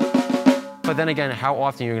 But then again, how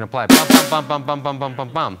often are you going to play? Bum, bum, bum, bum, bum, bum, bum,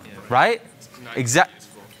 bum, right? Exactly.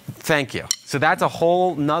 Thank you. So that's a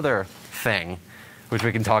whole nother thing, which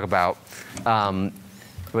we can talk about,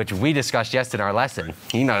 which we discussed yesterday in our lesson.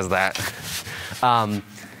 He knows that.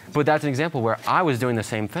 But that's an example where I was doing the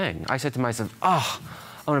same thing. I said to myself, oh,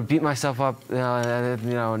 I'm going to beat myself up, because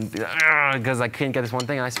I couldn't get this one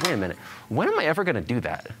thing. And I said, wait a minute, when am I ever going to do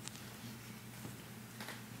that? I'm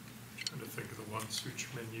trying to think of the one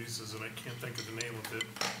Sucherman uses, and I can't think of the name of it.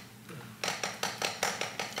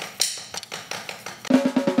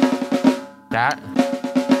 That?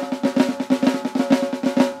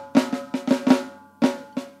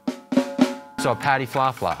 So a patty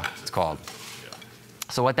fla fla, it's called.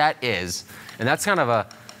 So what that is, and that's kind of a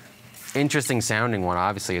interesting sounding one,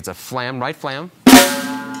 obviously. It's a flam, right flam.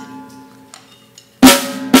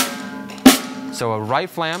 So a right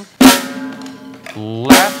flam,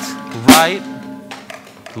 left, right,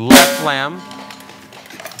 left flam,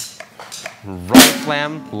 right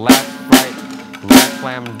flam, left, right, left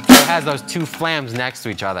flam. So it has those two flams next to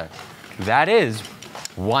each other. That is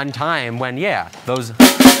one time when, yeah, those.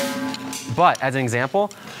 But as an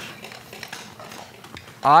example,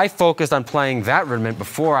 I focused on playing that rudiment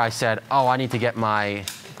before I said, oh, I need to get my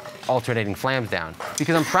alternating flams down.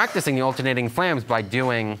 Because I'm practicing the alternating flams by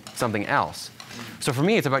doing something else. So for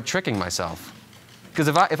me, it's about tricking myself. Because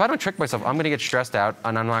if I don't trick myself, I'm going to get stressed out,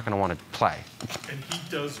 and I'm not going to want to play. And he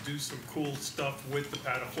does do some cool stuff with the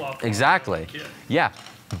pataflop. Exactly. Yeah.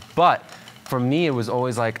 But for me, it was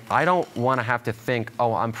always like, I don't want to have to think,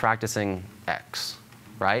 oh, I'm practicing X,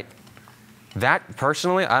 right? That,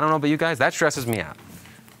 personally, I don't know about you guys, that stresses me out.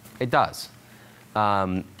 It does.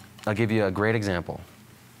 I'll give you a great example.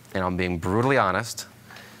 And I'm being brutally honest.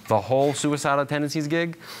 The whole suicidal tendencies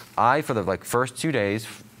gig, for the first 2 days,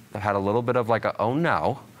 had a little bit of like a, oh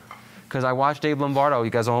no. Because I watched Dave Lombardo.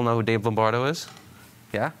 You guys all know who Dave Lombardo is?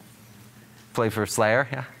 Yeah? Played for Slayer,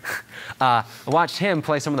 yeah? I watched him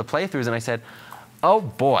play some of the playthroughs, and I said, oh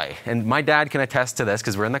boy. And my dad can attest to this,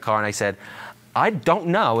 because we're in the car, and I said, I don't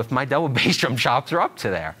know if my double bass drum chops are up to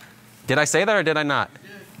there. Did I say that or did I not?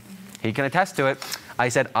 He can attest to it. I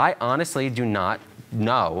said, I honestly do not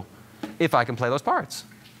know if I can play those parts.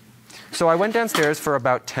 So I went downstairs for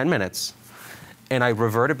about 10 minutes, and I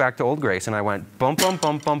reverted back to old Grace, and I went bum bum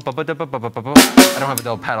bum bum bum bum bum bum bum bum. I don't have a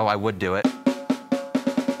double pedal. I would do it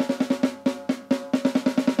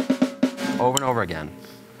over and over again.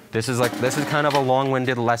 This is kind of a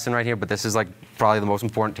long-winded lesson right here, but this is like probably the most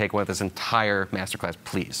important takeaway of this entire masterclass.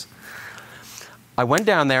 Please. I went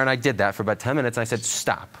down there and I did that for about 10 minutes, and I said,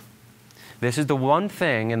 stop. This is the one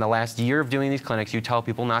thing in the last year of doing these clinics you tell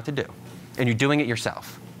people not to do, and you're doing it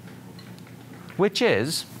yourself. Which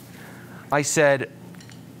is, I said,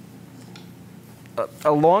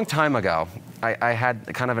 a long time ago, I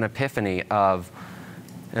had kind of an epiphany of,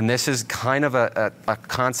 and this is kind of a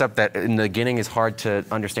concept that in the beginning is hard to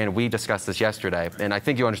understand. We discussed this yesterday, and I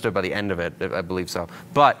think you understood by the end of it, I believe so.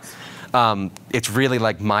 But it's really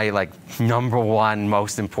like my #1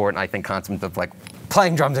 most important, I think, concept of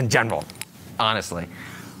playing drums in general, honestly.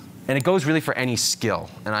 And it goes really for any skill.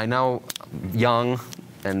 And I know young,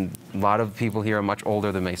 and a lot of people here are much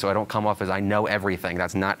older than me, so I don't come off as I know everything.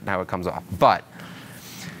 That's not how it comes off. But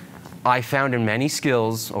I found in many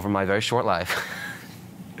skills over my very short life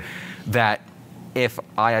that if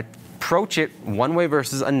I approach it one way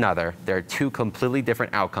versus another, there are two completely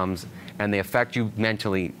different outcomes, and they affect you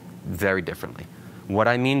mentally very differently. What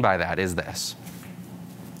I mean by that is this.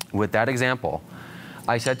 With that example,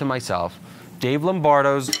 I said to myself, Dave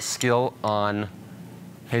Lombardo's skill on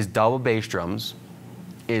his double bass drums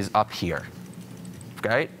is up here.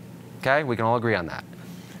 Okay? Okay? We can all agree on that.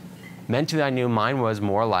 Mentally, I knew mine was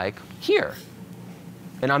more like here.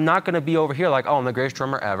 And I'm not going to be over here like, oh, I'm the greatest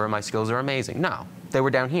drummer ever, my skills are amazing. No, they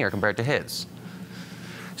were down here compared to his.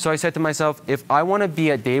 So I said to myself, if I want to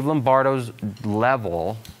be at Dave Lombardo's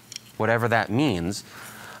level, whatever that means,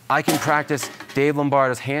 I can practice Dave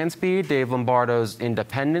Lombardo's hand speed, Dave Lombardo's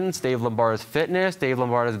independence, Dave Lombardo's fitness, Dave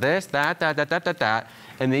Lombardo's this, that,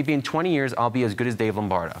 and maybe in 20 years, I'll be as good as Dave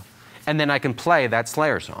Lombardo. And then I can play that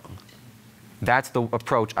Slayer song. That's the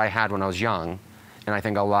approach I had when I was young, and I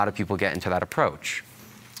think a lot of people get into that approach.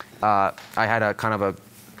 I had a kind of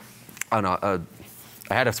I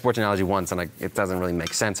had a sports analogy once, and it doesn't really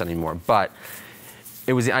make sense anymore, but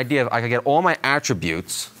it was the idea of I could get all my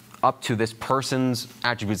attributes up to this person's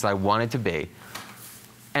attributes that I wanted to be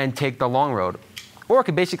and take the long road, or I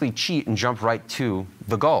could basically cheat and jump right to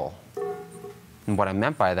the goal. And what I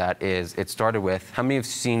meant by that is it started with, how many have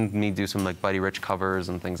seen me do some Buddy Rich covers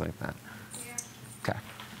and things like that? Yeah. Okay.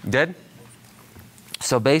 You did?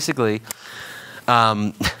 So basically,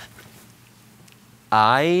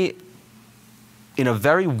 I, in a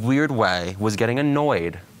very weird way, was getting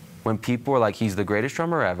annoyed when people were like, he's the greatest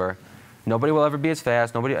drummer ever. Nobody will ever be as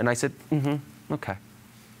fast. Nobody. And I said, okay.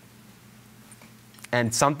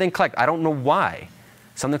 And something clicked. I don't know why.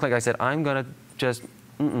 Something clicked. I said, I'm gonna just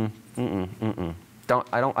I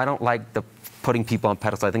don't like the putting people on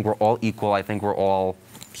pedestals. I think we're all equal. I think we're all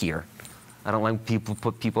here. I don't like people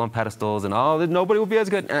put people on pedestals and oh, nobody will be as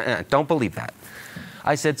good. Don't believe that.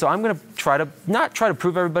 I said, so I'm going to try to, not try to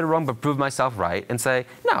prove everybody wrong, but prove myself right and say,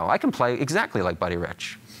 no, I can play exactly like Buddy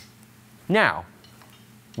Rich. Now,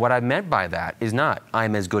 what I meant by that is not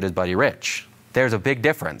I'm as good as Buddy Rich. There's a big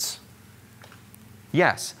difference.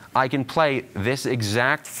 Yes, I can play this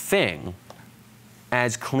exact thing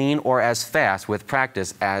as clean or as fast with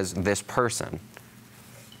practice as this person.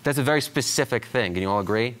 That's a very specific thing. Can you all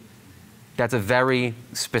agree? That's a very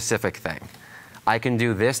specific thing. I can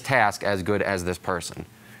do this task as good as this person.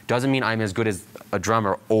 Doesn't mean I'm as good as a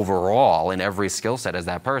drummer overall in every skill set as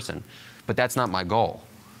that person, but that's not my goal.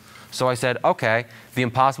 So I said, okay, the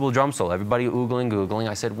impossible drum solo. Everybody oogling, googling.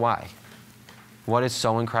 I said, why? What is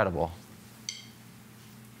so incredible?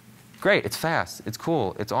 Great, it's fast, it's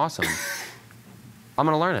cool, it's awesome. I'm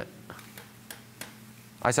gonna learn it.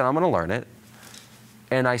 I said, I'm gonna learn it.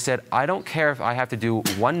 And I said, I don't care if I have to do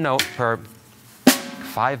one note per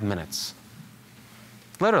 5 minutes.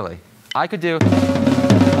 Literally, I could do,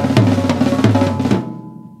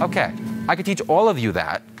 okay, I could teach all of you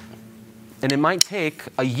that, and it might take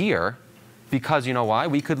a year, because you know why?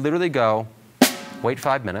 We could literally go, wait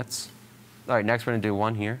 5 minutes. All right, next we're gonna do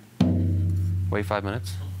one here. Wait 5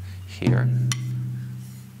 minutes, here.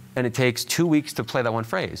 And it takes 2 weeks to play that one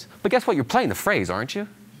phrase. But guess what? You're playing the phrase, aren't you?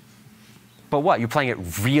 But what? You're playing it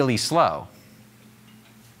really slow.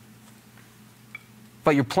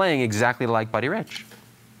 But you're playing exactly like Buddy Rich.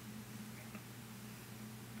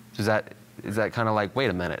 Is that kind of like, wait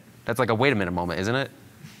a minute? That's like a wait a minute moment, isn't it?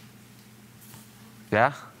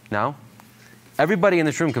 Yeah? No? Everybody in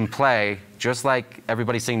this room can play just like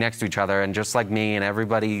everybody sitting next to each other, and just like me and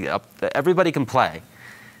everybody can play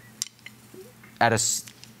at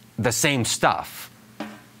the same stuff.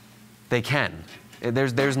 They can.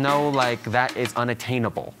 There's no like, that is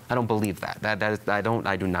unattainable. I don't believe that.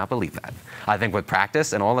 I do not believe that. I think with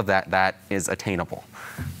practice and all of that, that is attainable.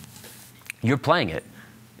 You're playing it.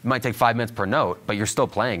 It might take 5 minutes per note, but you're still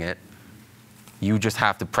playing it. You just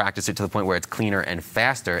have to practice it to the point where it's cleaner and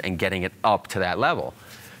faster and getting it up to that level.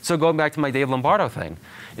 So going back to my Dave Lombardo thing,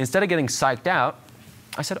 instead of getting psyched out,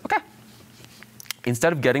 I said, okay.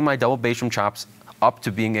 Instead of getting my double bass drum chops up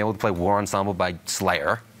to being able to play War Ensemble by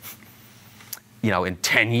Slayer, in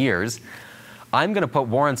 10 years, I'm going to put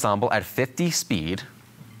War Ensemble at 50 speed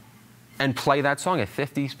and play that song at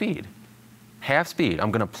 50 speed. Half speed. I'm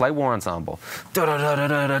going to play War Ensemble.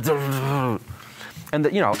 And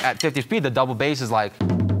at 50 speed, the double bass is like,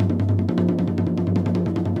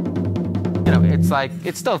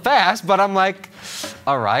 it's still fast, but I'm like,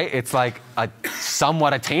 all right, it's like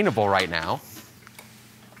somewhat attainable right now.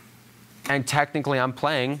 And technically, I'm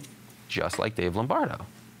playing just like Dave Lombardo.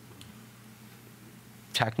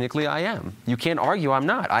 Technically, I am. You can't argue I'm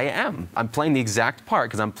not. I am. I'm playing the exact part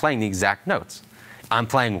because I'm playing the exact notes. I'm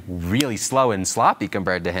playing really slow and sloppy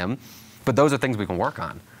compared to him, but those are things we can work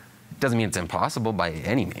on. Doesn't mean it's impossible by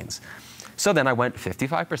any means. So then I went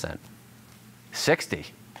 55%, 60,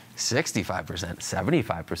 65%,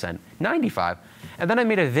 75%, 95%, and then I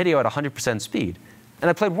made a video at 100% speed, and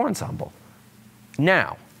I played War Ensemble.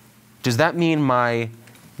 Now, does that mean my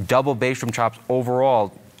double bass drum chops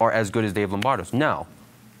overall are as good as Dave Lombardo's? No.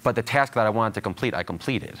 But the task that I wanted to complete, I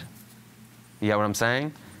completed. You get what I'm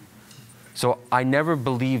saying? So I never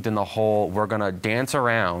believed in the whole, we're going to dance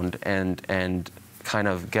around and kind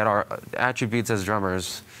of get our attributes as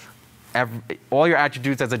drummers, all your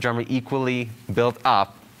attributes as a drummer equally built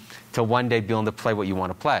up to one day be able to play what you want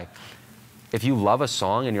to play. If you love a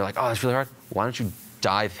song and you're like, oh, that's really hard, why don't you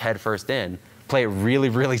dive headfirst in, play it really,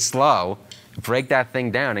 really slow, break that thing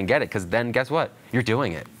down and get it, because then guess what? You're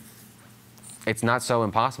doing it. It's not so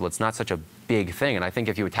impossible. It's not such a big thing. And I think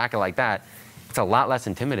if you attack it like that, it's a lot less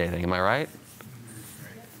intimidating. Am I right?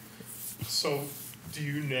 So do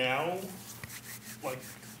you now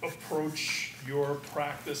approach your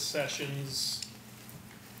practice sessions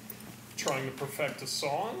trying to perfect a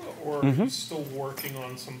song, or are you still working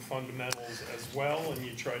on some fundamentals as well, and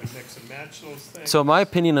you try to mix and match those things? So my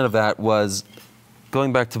opinion of that was,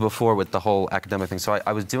 going back to before with the whole academic thing, so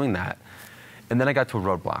I was doing that, and then I got to a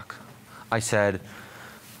roadblock. I said,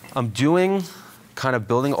 I'm doing, kind of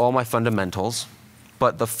building all my fundamentals,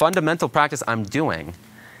 but the fundamental practice I'm doing,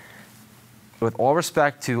 with all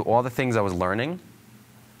respect to all the things I was learning,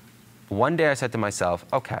 one day I said to myself,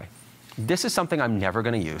 okay, this is something I'm never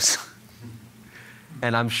going to use.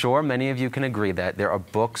 And I'm sure many of you can agree that there are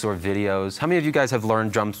books or videos. How many of you guys have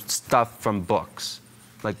learned drum stuff from books?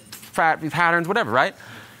 Like patterns, whatever, right?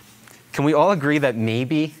 Can we all agree that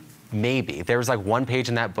maybe there's like one page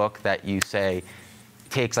in that book that you say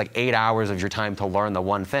takes like 8 hours of your time to learn the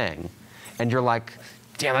one thing, and you're like,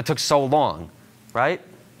 damn, that took so long, right?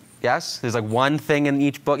 Yes? There's like one thing in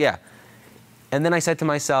each book, yeah. And then I said to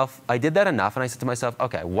myself, I did that enough, and I said to myself,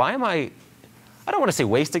 okay, why am I don't want to say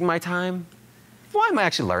wasting my time, why am I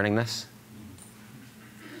actually learning this?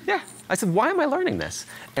 Yeah, I said, why am I learning this?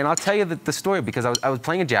 And I'll tell you the story, because I was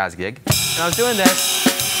playing a jazz gig, And I was doing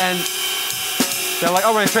this, and they're like,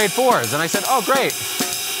 oh, we're gonna trade fours. And I said, oh, great.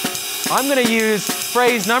 I'm gonna use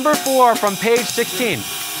phrase number 4 from page 16.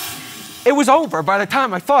 It was over by the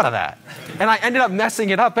time I thought of that. And I ended up messing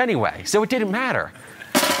it up anyway, so it didn't matter.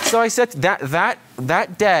 So I said that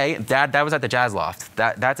day, that was at the Jazz Loft.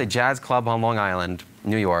 That's a jazz club on Long Island,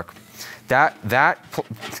 New York. Guys,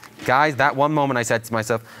 that one moment I said to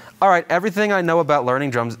myself, all right, everything I know about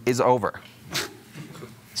learning drums is over.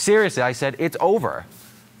 Seriously, I said, it's over.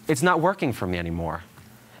 It's not working for me anymore.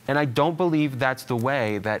 And I don't believe that's the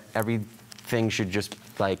way that everything should just,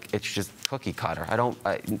 like, it's just cookie cutter.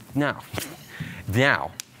 No.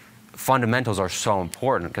 Now, fundamentals are so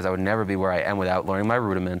important because I would never be where I am without learning my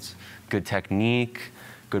rudiments, good technique,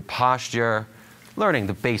 good posture, learning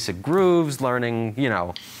the basic grooves, learning, you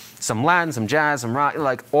know, some Latin, some jazz, some rock,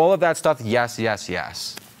 like all of that stuff, yes, yes,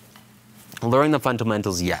 yes. Learning the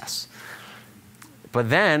fundamentals, yes. But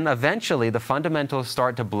then, eventually, the fundamentals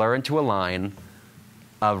start to blur into a line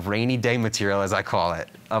of rainy day material, as I call it,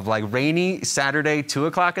 of like rainy Saturday, 2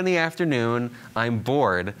 o'clock in the afternoon, I'm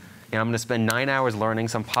bored, and I'm gonna spend 9 hours learning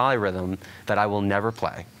some polyrhythm that I will never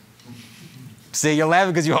play. See, you're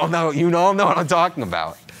laughing because you all know what I'm talking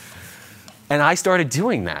about. And I started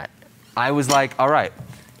doing that. I was like, all right.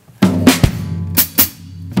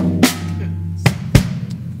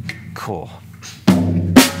 Cool.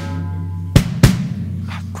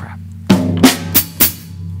 Oh, crap.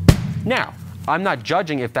 Now, I'm not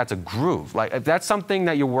judging if that's a groove. Like, if that's something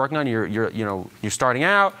that you're working on, you're starting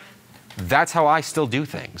out, that's how I still do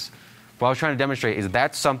things. What I was trying to demonstrate is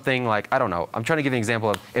that's something like, I don't know, I'm trying to give you an example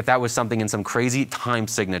of if that was something in some crazy time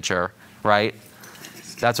signature, right?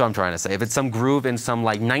 That's what I'm trying to say. If it's some groove in some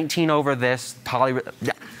like 19 over this,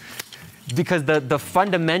 yeah. Because the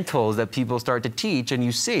fundamentals that people start to teach and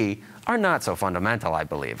you see are not so fundamental, I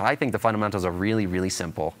believe. I think the fundamentals are really, really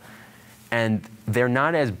simple. And they're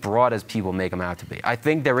not as broad as people make them out to be. I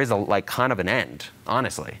think there is a like kind of an end,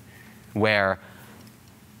 honestly, where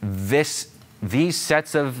these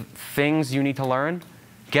sets of things you need to learn,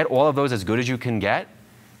 get all of those as good as you can get,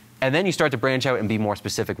 and then you start to branch out and be more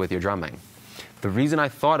specific with your drumming. The reason I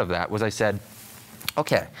thought of that was I said,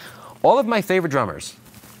 okay, all of my favorite drummers,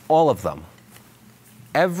 all of them,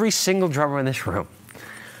 every single drummer in this room,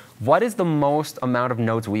 what is the most amount of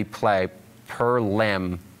notes we play per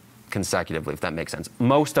limb consecutively, if that makes sense?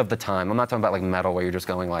 Most of the time. I'm not talking about like metal where you're just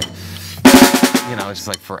going like, you know, it's just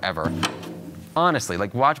like forever. Honestly,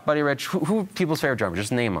 like watch Buddy Rich. Who people's favorite drummers?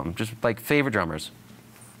 Just name them. Just like favorite drummers.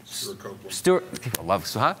 Stuart Copeland. Stuart. People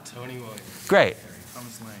love, huh? Tony Williams. Great.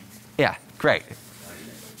 Thomas Lang. Yeah, great.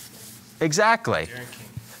 Exactly. Darren King.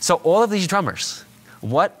 So all of these drummers,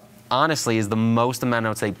 what honestly is the most amount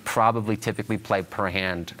of notes they probably typically play per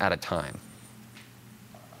hand at a time?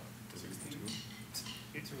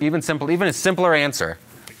 Even a simpler answer.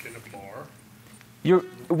 Like in a bar.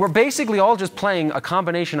 We're basically all just playing a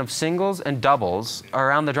combination of singles and doubles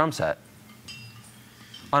around the drum set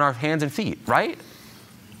on our hands and feet, right?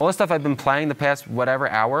 All the stuff I've been playing the past whatever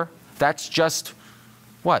hour, that's just,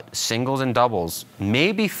 what, singles and doubles,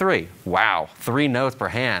 maybe 3. Wow, 3 notes per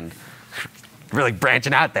hand. Really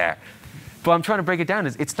branching out there. But I'm trying to break it down.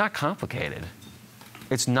 It's not complicated.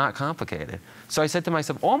 It's not complicated. So I said to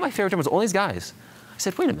myself, all my favorite drummers, all these guys, I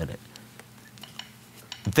said, wait a minute.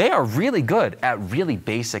 They are really good at really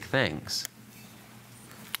basic things.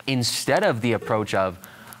 Instead of the approach of,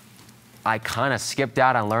 I kind of skipped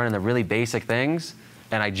out on learning the really basic things,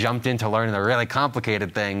 and I jumped into learning the really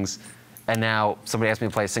complicated things, and now somebody asked me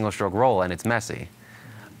to play a single stroke roll, and it's messy.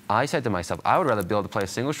 I said to myself, I would rather be able to play a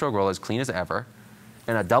single stroke roll as clean as ever,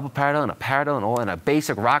 and a double parallel, and a parallel, and all in a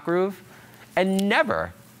basic rock groove, and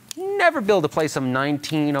never be able to play some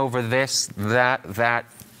 19 over this, that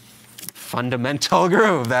fundamental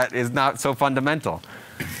groove that is not so fundamental.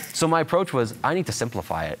 So my approach was, I need to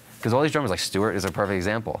simplify it, because all these drummers, like Stuart is a perfect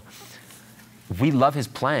example. We love his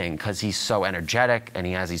playing because he's so energetic and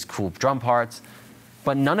he has these cool drum parts,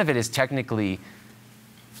 but none of it is technically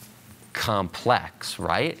complex,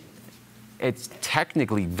 right? It's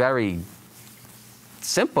technically very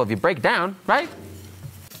simple if you break it down, right?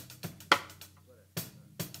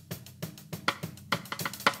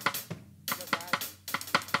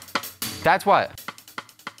 That's what.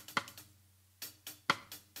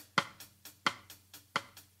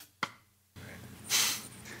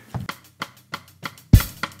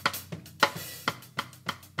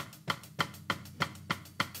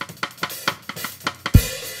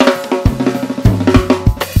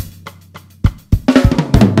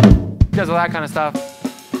 Does all that kind of stuff.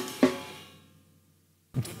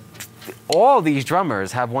 All these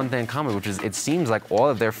drummers have one thing in common, which is it seems like all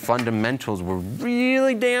of their fundamentals were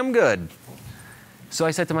really damn good. So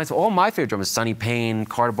I said to myself, all my favorite drummers, Sonny Payne,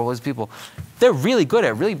 Carter Bowl, these people, they're really good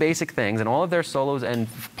at really basic things, and all of their solos and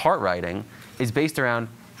part writing is based around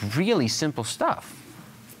really simple stuff.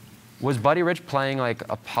 Was Buddy Rich playing like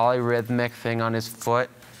a polyrhythmic thing on his foot,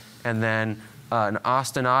 and then an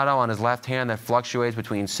ostinato on his left hand that fluctuates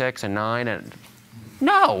between 6 and 9? And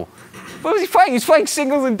no! What was he playing? He's playing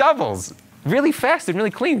singles and doubles. Really fast and really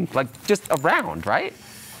clean, like just around, right?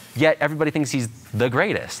 Yet everybody thinks he's the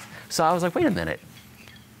greatest. So I was like, wait a minute.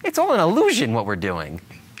 It's all an illusion what we're doing.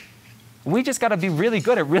 We just got to be really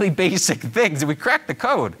good at really basic things, and we cracked the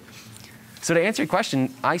code. So to answer your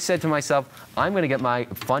question, I said to myself, I'm going to get my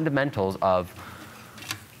fundamentals of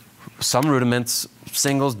some rudiments,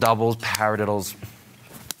 singles, doubles, paradiddles,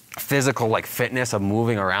 physical like fitness of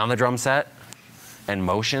moving around the drum set, and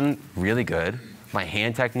motion, really good. My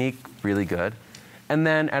hand technique, really good. And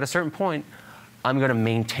then at a certain point, I'm going to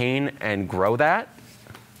maintain and grow that.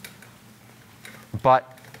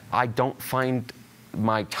 But I don't find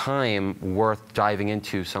my time worth diving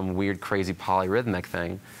into some weird, crazy polyrhythmic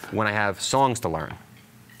thing when I have songs to learn.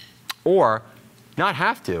 Or not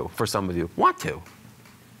have to, for some of you, want to.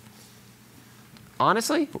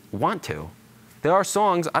 Honestly, want to. There are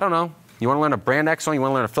songs, I don't know, you want to learn a Brand X song, you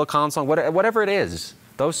want to learn a Phil Collins song, whatever it is.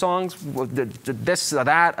 Those songs, this,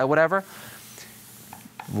 that, whatever,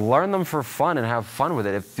 learn them for fun and have fun with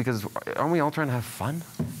it, because aren't we all trying to have fun?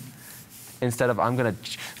 Instead of, I'm going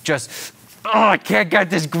to just, oh, I can't get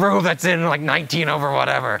this groove that's in like 19 over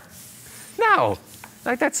whatever. No,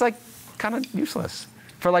 like that's like kind of useless.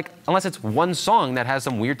 For like, unless it's one song that has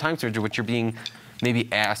some weird time signature which you're being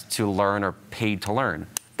maybe asked to learn or paid to learn.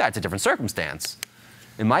 That's a different circumstance.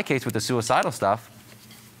 In my case with the suicidal stuff,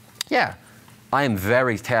 yeah, I am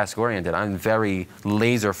very task oriented. I'm very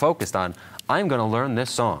laser focused on, I'm going to learn this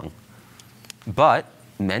song. But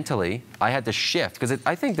mentally, I had to shift, because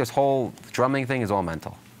I think this whole drumming thing is all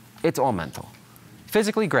mental. It's all mental.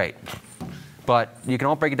 Physically, great. But you can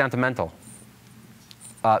all break it down to mental.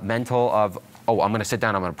 Mental of, oh, I'm going to sit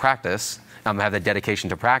down, I'm going to practice. I'm going to have the dedication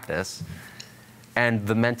to practice. And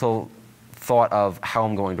the mental thought of how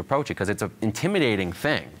I'm going to approach it, because it's an intimidating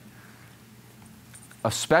thing.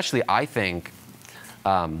 Especially, I think,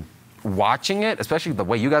 watching it, especially the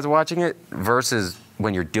way you guys are watching it, versus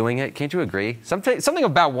when you're doing it. Can't you agree? Something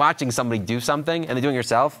about watching somebody do something and then doing it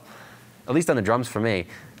yourself, at least on the drums for me.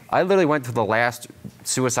 I literally went to the last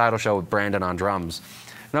suicidal show with Brandon on drums,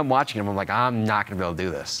 and I'm watching him, I'm like, I'm not going to be able to do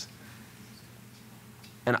this.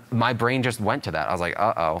 And my brain just went to that. I was like,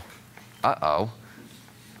 uh-oh, uh-oh.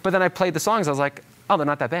 But then I played the songs, I was like, oh, they're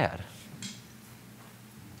not that bad.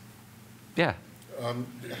 Yeah.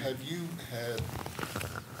 Have you had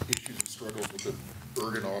issues or struggles with the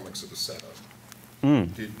ergonomics of the setup?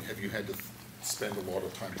 Have you had to spend a lot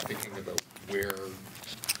of time thinking about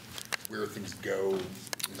where things go?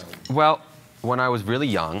 You know? Well, when I was really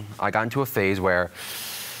young, I got into a phase where,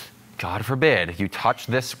 God forbid, you touched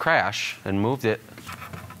this crash and moved it.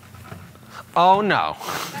 Oh no.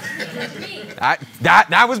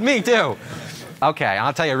 That was me too. Okay,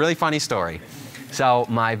 I'll tell you a really funny story. So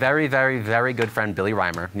my very, very, very good friend, Billy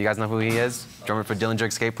Reimer, you guys know who he is? Drummer for Dillinger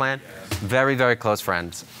Escape Plan? Very, very close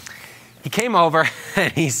friends. He came over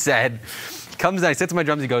and he said, he comes down, he sits on my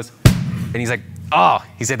drums, he goes, and he's like, oh,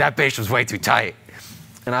 he said, that bass was way too tight.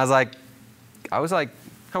 And I was like,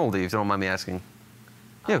 how old are you, if you don't mind me asking?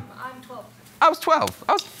 You? I'm 12. I was 12.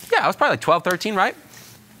 I was probably like 12, 13, right?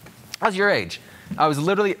 I was your age. I was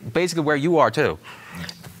literally basically where you are too.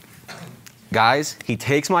 Guys, he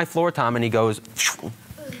takes my floor tom and he goes,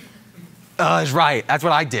 that's right, that's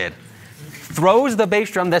what I did. Throws the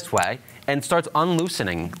bass drum this way and starts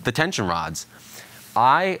unloosening the tension rods.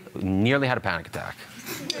 I nearly had a panic attack.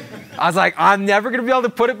 I was like, I'm never going to be able to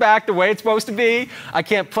put it back the way it's supposed to be. I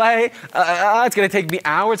can't play. It's going to take me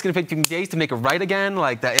hours. It's going to take me days to make it right again.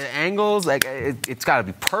 Like the angles, like it's got to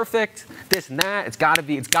be perfect. This and that. It's got to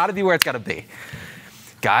be where it's got to be.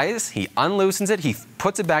 Guys, he unloosens it. He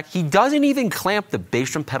puts it back. He doesn't even clamp the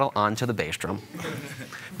bass drum pedal onto the bass drum.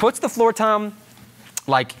 Puts the floor tom,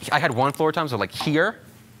 like I had one floor tom, so like here.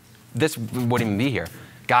 This wouldn't even be here.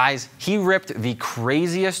 Guys, he ripped the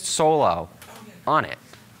craziest solo on it,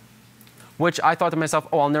 which I thought to myself,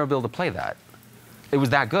 oh, I'll never be able to play that. It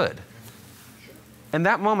was that good. And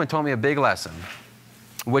that moment taught me a big lesson,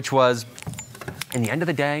 which was, in the end of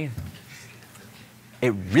the day,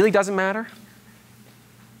 it really doesn't matter,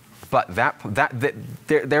 but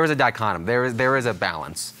there is a dichotomy, there is a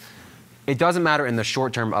balance. It doesn't matter in the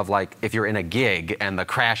short term of like, if you're in a gig and the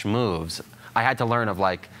crash moves. I had to learn of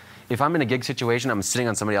like, if I'm in a gig situation, I'm sitting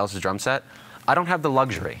on somebody else's drum set, I don't have the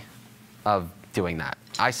luxury of doing that.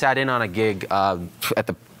 I sat in on a gig at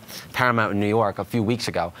the Paramount in New York a few weeks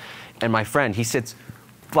ago, and my friend, he sits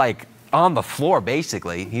like on the floor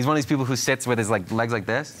basically. He's one of these people who sits with his like legs like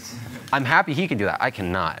this. I'm happy he can do that. I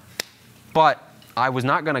cannot. But I was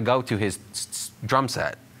not going to go to his drum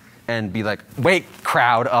set and be like, wait,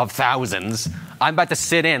 crowd of thousands, I'm about to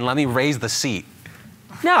sit in, let me raise the seat.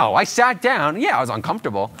 No, I sat down. Yeah, I was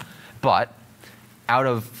uncomfortable, but out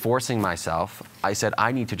of forcing myself, I said,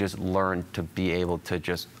 I need to just learn to be able to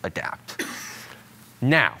just adapt.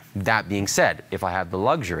 Now, that being said, if I have the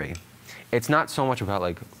luxury, it's not so much about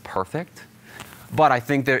like perfect, but I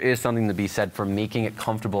think there is something to be said for making it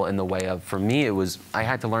comfortable in the way of, for me, it was, I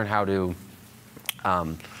had to learn how to,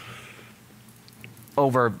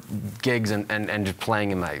 over gigs and just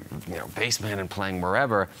playing in my basement and playing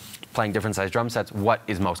wherever, playing different size drum sets, what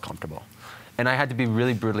is most comfortable. And I had to be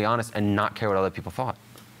really brutally honest and not care what other people thought.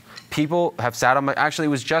 People have sat on my, actually it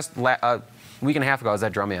was just a week and a half ago, I was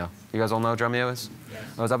at Drumeo. You guys all know what Drumeo is? Yes.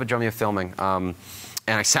 I was up at Drumeo filming, and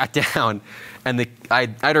I sat down, and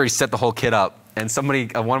I'd already set the whole kit up, and somebody,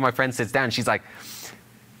 one of my friends sits down, and she's like,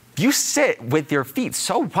 you sit with your feet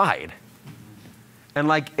so wide. And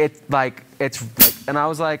and I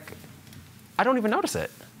was like, I don't even notice it.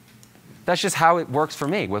 That's just how it works for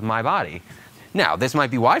me with my body. Now, this might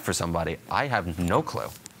be wide for somebody. I have no clue.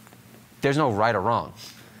 There's no right or wrong.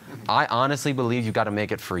 I honestly believe you got to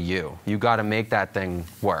make it for you. You got to make that thing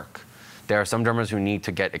work. There are some drummers who need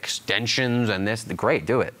to get extensions and this. Great,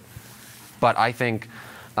 do it. But I think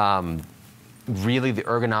really the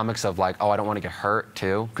ergonomics of like, oh, I don't want to get hurt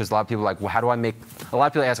too, because a lot of people are like, well, how do I make? A lot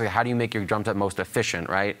of people ask like, how do you make your drum set most efficient,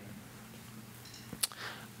 right?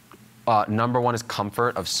 Number one is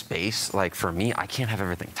comfort of space. Like for me, I can't have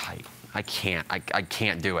everything tight. I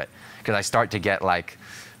can't do it because I start to get like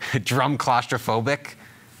drum claustrophobic,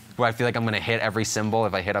 where I feel like I'm going to hit every cymbal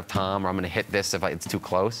if I hit up tom, or I'm going to hit this if it's too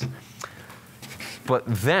close. But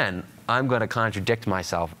then I'm going to contradict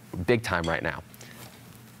myself big time right now.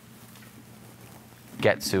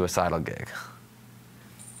 Get suicidal gig.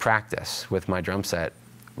 Practice with my drum set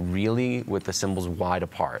really with the cymbals wide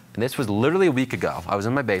apart. And this was literally a week ago. I was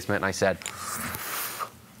in my basement and I said,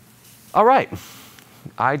 all right,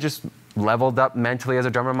 I just leveled up mentally as a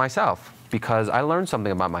drummer myself because I learned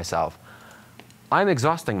something about myself. I'm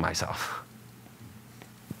exhausting myself.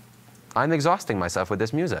 I'm exhausting myself with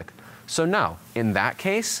this music. So no, in that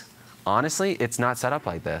case, honestly, it's not set up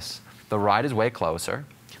like this. The ride is way closer.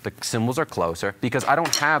 The cymbals are closer because I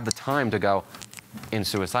don't have the time to go in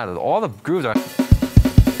suicidal. All the grooves are,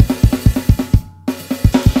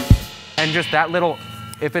 and just that little,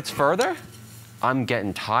 if it's further, I'm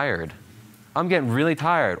getting tired. I'm getting really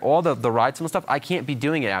tired. All the ride cymbal stuff, I can't be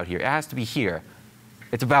doing it out here. It has to be here.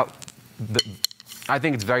 It's about, I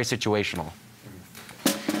think it's very situational.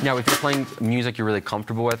 Now, if you're playing music you're really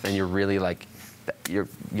comfortable with and you're really like,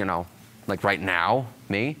 like right now,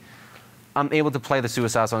 me, I'm able to play the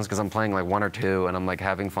suicide songs because I'm playing like one or two and I'm like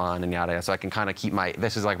having fun and yada yada. So I can kind of keep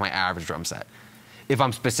this is like my average drum set. If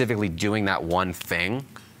I'm specifically doing that one thing,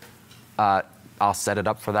 I'll set it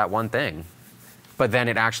up for that one thing. But then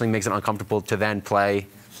it actually makes it uncomfortable to then play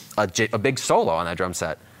a big solo on that drum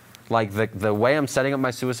set. Like the way I'm setting up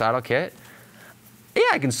my suicidal kit, yeah,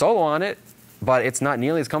 I can solo on it, but it's not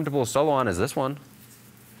nearly as comfortable to solo on as this one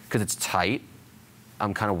because it's tight.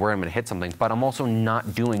 I'm kind of worried I'm going to hit something, but I'm also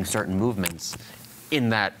not doing certain movements in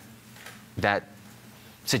that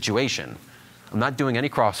situation. I'm not doing any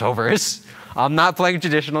crossovers. I'm not playing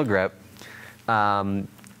traditional grip. I'm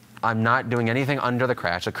not doing anything under the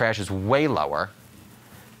crash. The crash is way lower.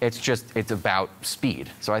 It's about speed.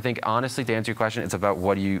 So I think, honestly, to answer your question, it's about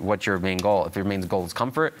what's your main goal. If your main goal is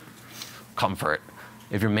comfort, comfort.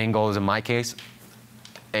 If your main goal is, in my case,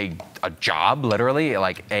 a job, literally,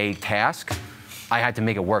 like a task, I had to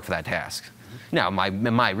make it work for that task. Now,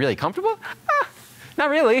 am I really comfortable? Not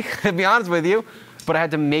really, to be honest with you. But I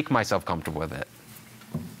had to make myself comfortable with it.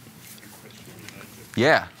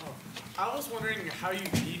 Yeah. I was wondering how you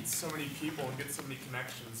meet so many people and get so many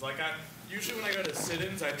connections. Like, usually when I go to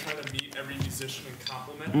sit-ins, I try to meet every musician and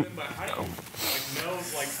compliment them. But how do you know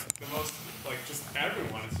the most just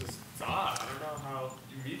everyone? It's odd. I don't know how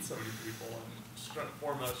you meet so many people and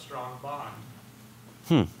form a strong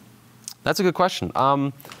bond. That's a good question.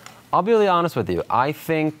 I'll be really honest with you. I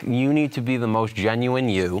think you need to be the most genuine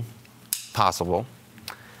you possible.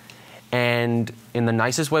 And in the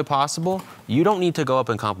nicest way possible, you don't need to go up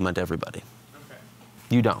and compliment everybody. Okay.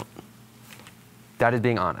 You don't. That is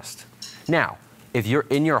being honest. Now, if you're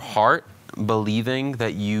in your heart believing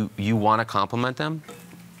that you want to compliment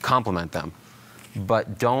them.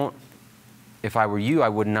 But don't, if I were you, I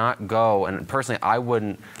would not go, and personally, I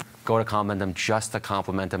wouldn't go to compliment them just to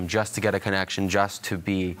compliment them, just to get a connection, just to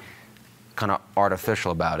be kind of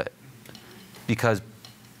artificial about it. Because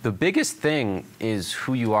the biggest thing is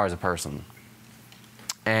who you are as a person.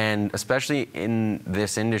 And especially in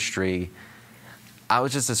this industry, I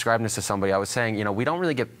was just describing this to somebody. I was saying, you know, we don't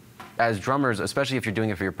really get, as drummers, especially if you're doing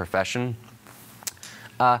it for your profession,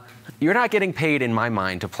 you're not getting paid, in my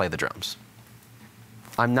mind, to play the drums.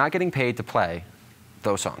 I'm not getting paid to play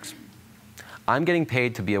those songs. I'm getting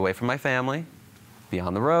paid to be away from my family, be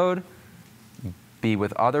on the road, be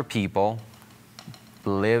with other people,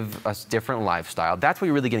 live a different lifestyle. That's what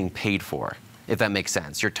you're really getting paid for, if that makes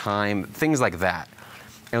sense. Your time, things like that.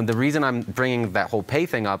 And the reason I'm bringing that whole pay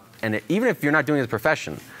thing up, and even if you're not doing it as a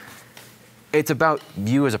profession, it's about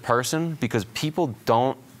you as a person, because people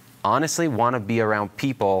don't honestly want to be around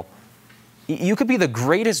people. You could be the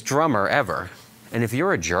greatest drummer ever, and if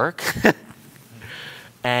you're a jerk,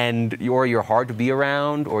 and or you're hard to be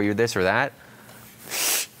around, or you're this or that,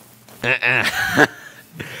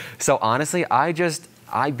 so honestly, I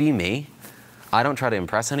be me. I don't try to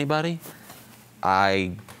impress anybody.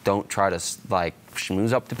 I don't try to like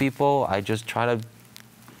schmooze up to people. I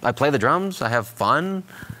play the drums. I have fun,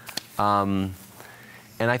 and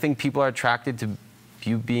I think people are attracted to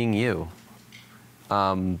you being you.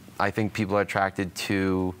 I think people are attracted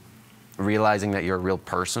to realizing that you're a real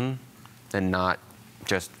person and not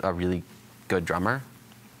just a really good drummer,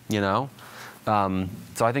 you know?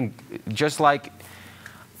 So I think just like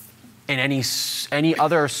in any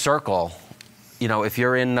other circle, you know, if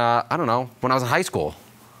you're in, I don't know, when I was in high school,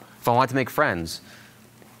 if I wanted to make friends,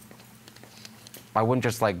 I wouldn't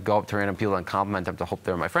just like go up to random people and compliment them to hope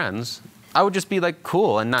they're my friends. I would just be like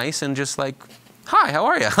cool and nice and just like, hi, how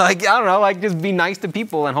are you? Like, I don't know, like just be nice to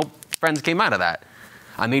people and hope friends came out of that.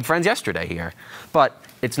 I made friends yesterday here, but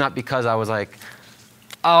it's not because I was like,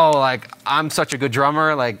 oh, like I'm such a good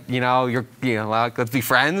drummer, like, you know, like, let's be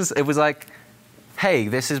friends. It was like, hey,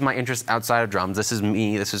 this is my interest outside of drums. This is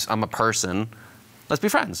me. I'm a person. Let's be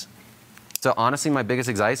friends. So honestly, my biggest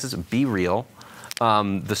advice is be real.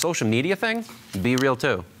 The social media thing, be real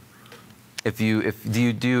too. Do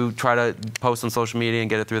you try to post on social media and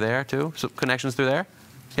get it through there too? So connections through there?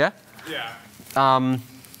 Yeah? Yeah.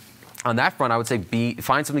 On that front, I would say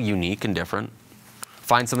find something unique and different.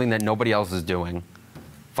 Find something that nobody else is doing.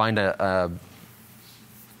 Find a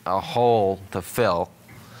hole to fill.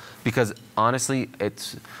 Because honestly,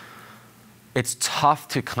 it's tough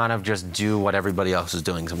to kind of just do what everybody else is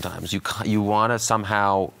doing sometimes. You want to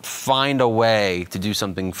somehow find a way to do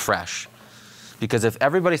something fresh. Because if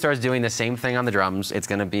everybody starts doing the same thing on the drums, it's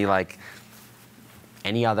going to be like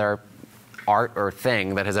any other art or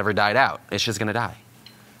thing that has ever died out. It's just going to die.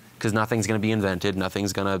 Because nothing's going to be invented.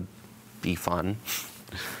 Nothing's going to be fun.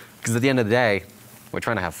 Because at the end of the day, we're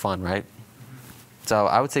trying to have fun, right? So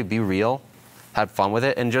I would say be real, have fun with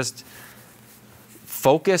it, and just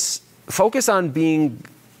focus on being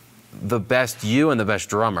the best you and the best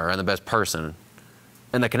drummer and the best person.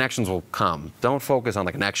 And the connections will come. Don't focus on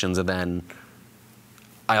the connections and then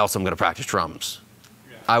I also am going to practice drums.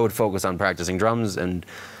 Yeah. I would focus on practicing drums and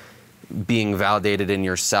being validated in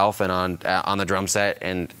yourself and on the drum set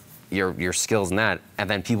and your skills in that, and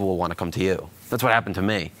then people will want to come to you. That's what happened to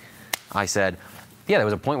me. I said, yeah, there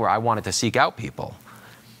was a point where I wanted to seek out people.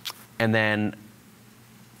 And then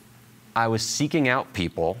I was seeking out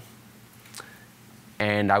people,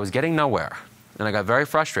 and I was getting nowhere. And I got very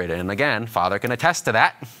frustrated. And again, Father can attest to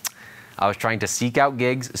that. I was trying to seek out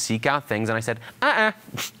gigs, seek out things, and I said,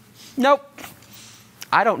 nope,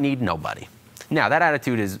 I don't need nobody. Now, that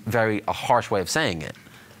attitude is a harsh way of saying it.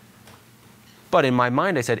 But in my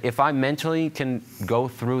mind, I said, if I mentally can go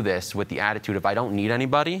through this with the attitude of I don't need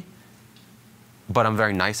anybody, but I'm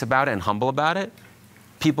very nice about it and humble about it,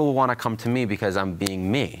 people will want to come to me because I'm being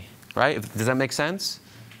me, right? Does that make sense?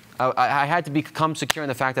 I had to become secure in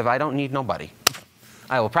the fact that I don't need nobody.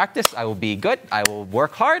 I will practice, I will be good, I will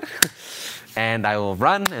work hard, and I will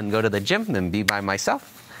run and go to the gym and be by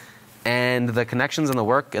myself. And the connections and the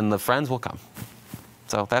work and the friends will come.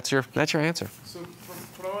 So that's your answer. So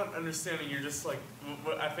from what I'm understanding, you're just like,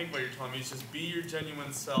 I think what you're telling me is just be your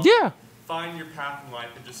genuine self. Yeah. Find your path in life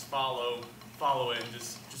and just follow it and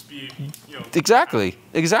just be, you know. Exactly.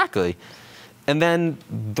 And then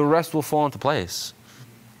the rest will fall into place.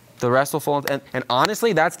 The rest will fall into, and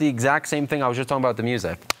honestly, that's the exact same thing I was just talking about with the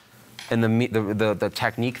music and the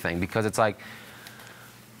technique thing, because it's like,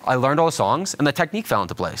 I learned all the songs and the technique fell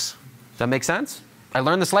into place. Does that make sense? I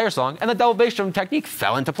learned the Slayer song and the double bass drum technique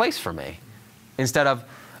fell into place for me. Instead of,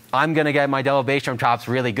 I'm going to get my double bass drum chops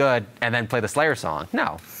really good and then play the Slayer song.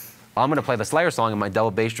 No. I'm going to play the Slayer song and my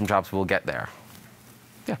double bass drum chops will get there.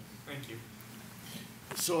 Yeah. Thank you.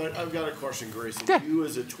 So I've got a question, Grayson. Yeah. You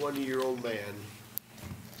as a 20-year-old man,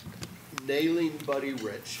 nailing Buddy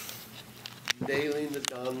Rich, nailing the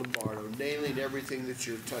Don Lombardo, nailing everything that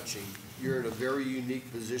you're touching, you're in a very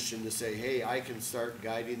unique position to say, hey, I can start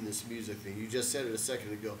guiding this music thing. You just said it a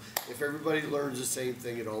second ago. If everybody learns the same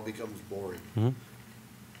thing, it all becomes boring. Mm-hmm.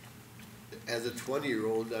 As a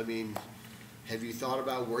 20-year-old, I mean, have you thought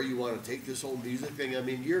about where you want to take this whole music thing? I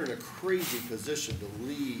mean, you're in a crazy position to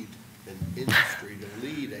lead an industry, to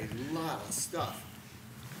lead a lot of stuff.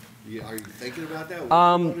 Are you thinking about that? What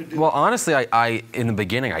do you want to do? Well, honestly, I in the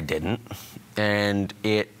beginning I didn't, and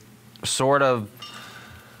it sort of.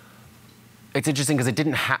 It's interesting because it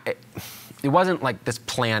didn't it wasn't like this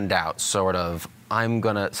planned out sort of.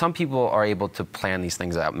 Some people are able to plan these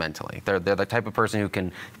things out mentally. They're the type of person who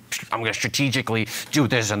can. I'm gonna strategically do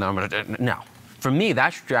this, and I'm gonna no. For me,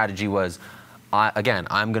 that strategy was, again,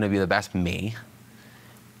 I'm gonna be the best me,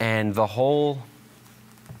 and the whole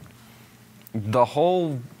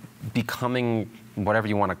becoming whatever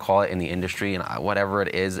you want to call it in the industry and whatever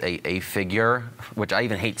it is, a figure, which I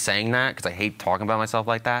even hate saying that because I hate talking about myself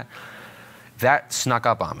like that. That snuck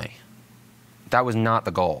up on me. That was not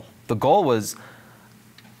the goal. The goal was,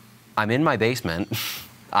 I'm in my basement,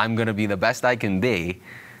 I'm gonna be the best I can be,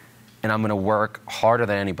 and I'm gonna work harder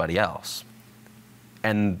than anybody else.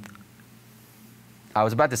 And I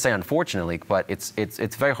was about to say unfortunately, but it's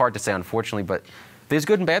very hard to say unfortunately, but there's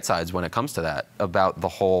good and bad sides when it comes to that, about the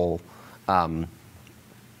whole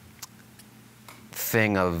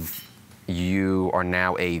thing of you are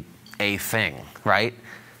now a thing, right?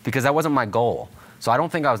 Because that wasn't my goal. So I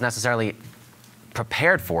don't think I was necessarily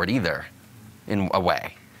prepared for it either, in a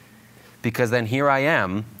way. Because then here I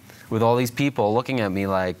am with all these people looking at me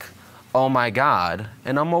like, oh my God,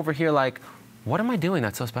 and I'm over here like, what am I doing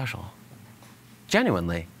that's so special?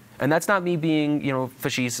 Genuinely. And that's not me being,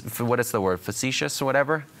 facetious, what is the word, facetious or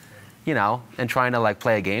whatever, and trying to like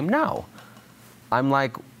play a game. No. I'm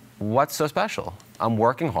like, what's so special? I'm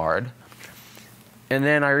working hard. And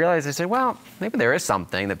then I realized, I said, well, maybe there is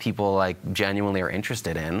something that people like genuinely are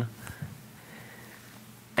interested in.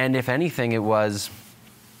 And if anything, it was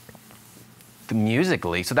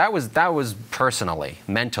musically. So that was personally,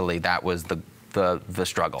 mentally, that was the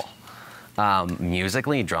struggle.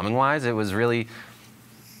 Musically, drumming wise, it was really,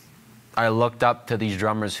 I looked up to these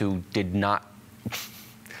drummers who didn't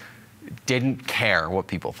care what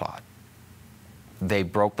people thought. They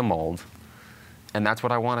broke the mold, and that's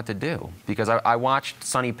what I wanted to do. Because I watched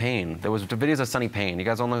Sonny Payne. There was the videos of Sonny Payne. You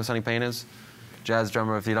guys all know who Sonny Payne is? Jazz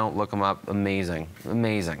drummer. If you don't, look him up. Amazing,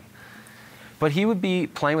 amazing. But he would be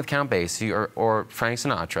playing with Count Basie or Frank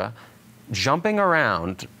Sinatra, jumping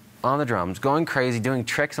around on the drums, going crazy, doing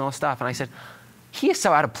tricks and all stuff. And I said, he is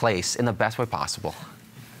so out of place in the best way possible.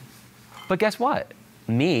 But guess what?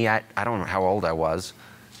 Me, I don't know how old I was,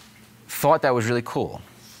 thought that was really cool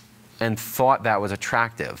and thought that was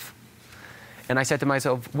attractive. And I said to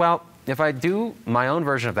myself, well, if I do my own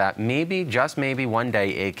version of that, maybe, just maybe one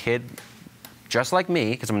day a kid just like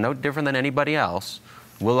me, because I'm no different than anybody else,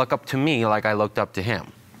 will look up to me like I looked up to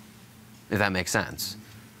him, if that makes sense.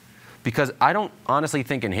 Because I don't honestly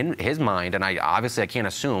think in his mind, and I can't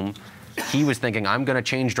assume, he was thinking, I'm gonna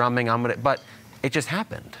change drumming, but it just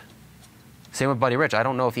happened. Same with Buddy Rich. I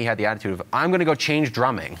don't know if he had the attitude of, I'm gonna go change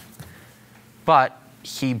drumming. But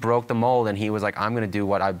he broke the mold and he was like, I'm gonna do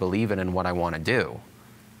what I believe in and what I wanna do.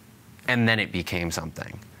 And then it became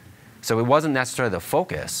something. So it wasn't necessarily the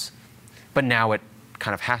focus, but now it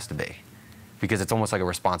kind of has to be. Because it's almost like a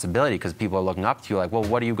responsibility because people are looking up to you like, well,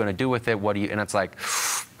 what are you gonna do with it? And it's like,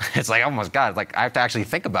 oh my God, like I have to actually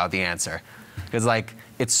think about the answer. Because like,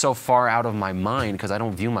 it's so far out of my mind because I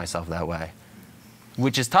don't view myself that way.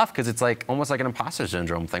 Which is tough because it's like almost like an imposter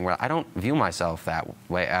syndrome thing where I don't view myself that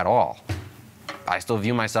way at all. I still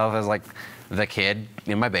view myself as like the kid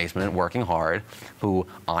in my basement working hard who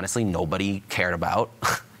honestly nobody cared about,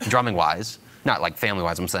 drumming wise. Not like family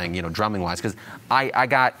wise, I'm saying, drumming wise, because I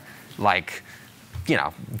got like,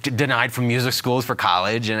 denied from music schools for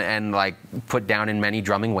college and like put down in many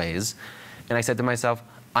drumming ways. And I said to myself,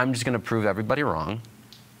 I'm just gonna prove everybody wrong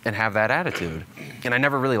and have that attitude. And I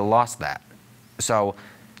never really lost that. So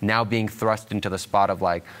now being thrust into the spot of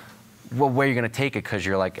like, well, where are you gonna take it because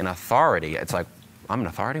you're like an authority? It's like, I'm an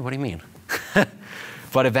authority? What do you mean?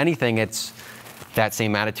 But if anything, it's that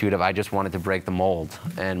same attitude of I just wanted to break the mold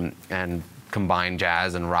and combine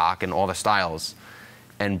jazz and rock and all the styles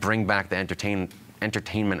and bring back the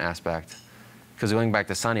entertainment aspect. Because going back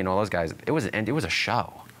to Sonny and all those guys, it was a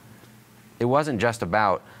show. It wasn't just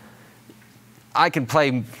about, I can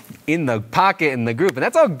play in the pocket in the group, and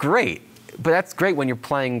that's all great. But that's great when you're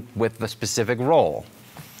playing with the specific role.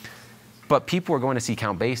 But people were going to see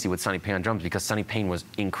Count Basie with Sonny Payne on drums because Sonny Payne was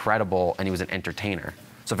incredible and he was an entertainer.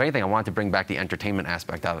 So if anything, I wanted to bring back the entertainment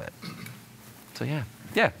aspect of it. So yeah,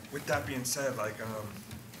 yeah. With that being said, like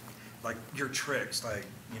your tricks, like,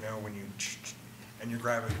 when you, and you're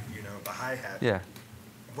grabbing, the hi-hat. Yeah.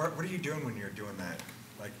 What are you doing when you're doing that?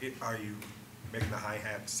 Like, are you making the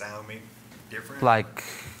hi-hat sound different? Like,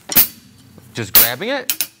 just grabbing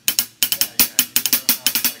it?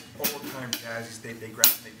 Like old-time jazzies, they grab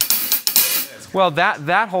it. Well,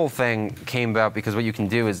 that whole thing came about because what you can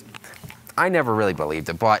do is, I never really believed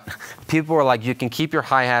it, but people were like, you can keep your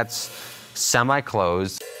hi-hats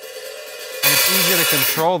semi-closed, and it's easier to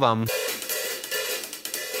control them.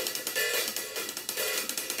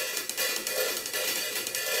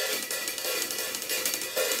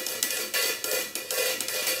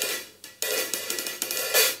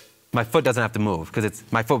 My foot doesn't have to move because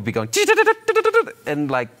my foot would be going, and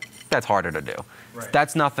like that's harder to do. Right.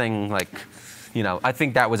 That's nothing like, I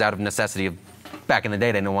think that was out of necessity of back in the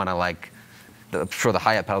day. They didn't want to like. I'm sure the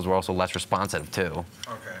hi-hat pedals were also less responsive too.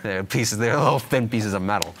 Okay. They're little thin pieces of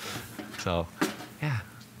metal. So, yeah.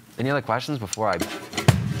 Any other questions before I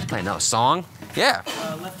play another song? Yeah.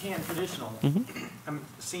 Left hand traditional. I'm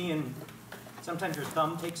seeing sometimes your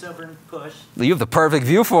thumb takes over and push. You have the perfect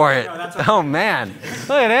view for it. No, that's okay. Oh man,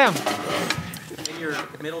 look at him. Then your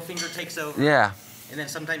middle finger takes over. Yeah. And then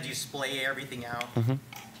sometimes you splay everything out.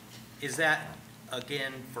 Is that,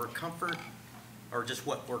 again, for comfort or just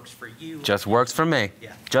what works for you? Just works for me.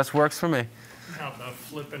 Yeah. Just works for me. How about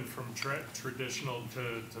flipping from traditional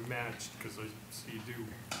to matched? Because I see you do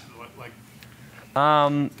like.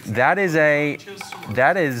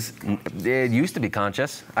 It used to be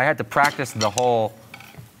conscious. I had to practice the whole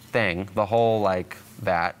thing, like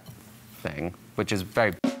that thing, which is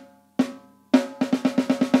very.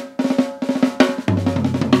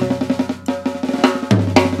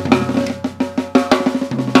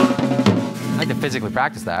 I had to physically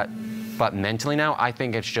practice that, but mentally now, I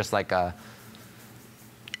think it's just like I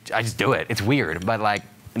just do it. It's weird, but like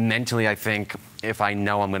mentally, I think if I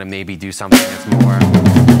know I'm gonna maybe do something that's more,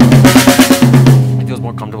 it feels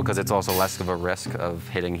more comfortable because it's also less of a risk of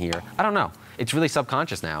hitting here. I don't know. It's really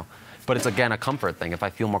subconscious now, but it's again a comfort thing. If I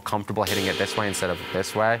feel more comfortable hitting it this way instead of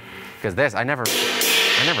this way, because I never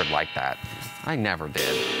liked that. I never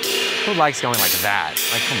did. Who likes going like that?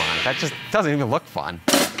 Like, come on, that just doesn't even look fun.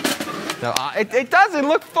 No, it doesn't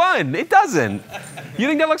look fun. It doesn't. You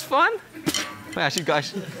think that looks fun? Yeah,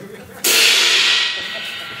 gosh. All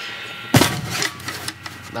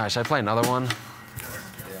right, should I play another one?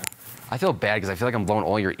 Yeah. I feel bad because I feel like I'm blowing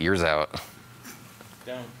all your ears out.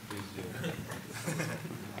 Don't. Please do.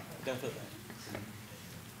 Don't feel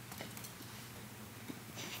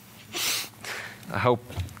bad.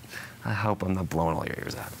 I hope I'm not blowing all your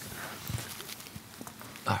ears out.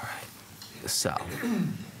 All right, so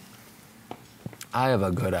I have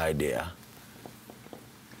a good idea.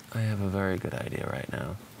 I have a very good idea right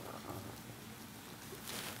now.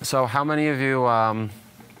 So how many of you,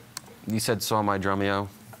 you said saw my Drumeo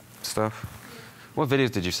stuff? What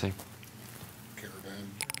videos did you see?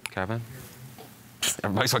 Caravan?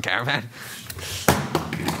 Everybody saw Caravan?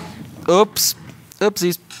 Oops.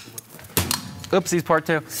 Oopsies. Oopsies part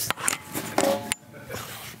 2.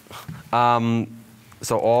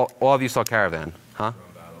 So all of you saw Caravan, huh?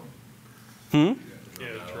 Yeah,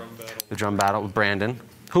 drum battle. The drum battle with Brandon.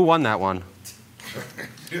 Who won that one?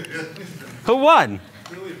 Who won?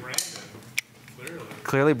 Clearly Brandon.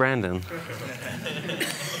 Clearly Brandon.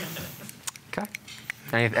 Okay.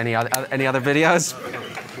 Any other videos?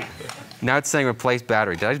 Now it's saying replace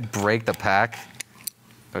battery. Did I just break the pack?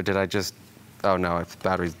 Or did I just, oh no, it's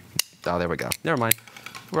batteries. Oh, there we go. Never mind.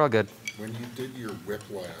 We're all good. When you did your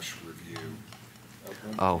Whiplash review, at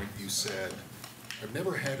one Oh. point you said, I've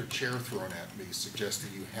never had a chair thrown at me,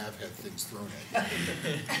 suggesting you have had things thrown at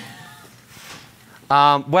you.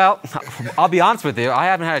 Well, I'll be honest with you. I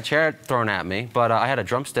haven't had a chair thrown at me, but I had a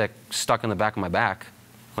drumstick stuck in the back of my back.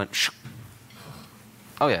 Went, shh.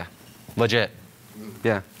 Oh yeah, legit.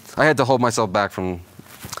 Yeah, I had to hold myself back from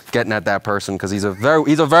getting at that person because he's a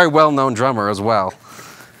very well-known drummer as well.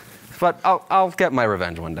 But I'll get my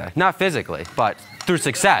revenge one day. Not physically, but through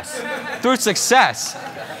success. Through success.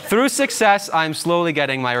 Through success, I'm slowly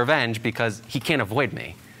getting my revenge because he can't avoid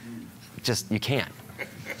me. You can't.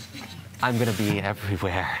 I'm gonna be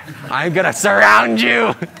everywhere. I'm gonna surround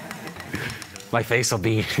you. My face will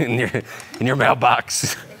be in your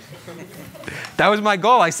mailbox. That was my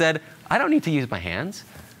goal. I said, I don't need to use my hands.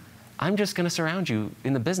 I'm just gonna surround you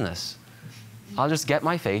in the business. I'll just get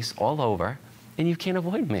my face all over, and you can't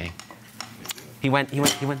avoid me. He went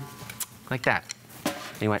like that.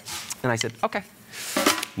 He went, and I said, okay.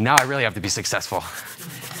 now I really have to be successful.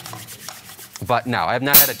 But no, I have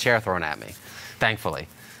not had a chair thrown at me, thankfully.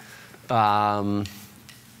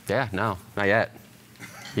 Yeah, no, not yet.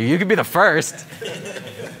 You could be the first.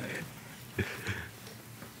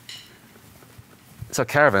 So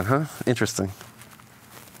Caravan, huh? Interesting.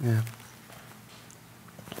 Yeah.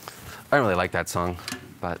 I don't really like that song,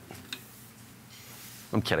 but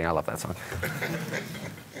I'm kidding. I love that song.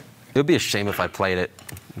 It would be a shame if I played it.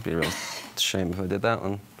 It'd be a real shame if I did that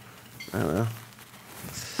one. I don't know.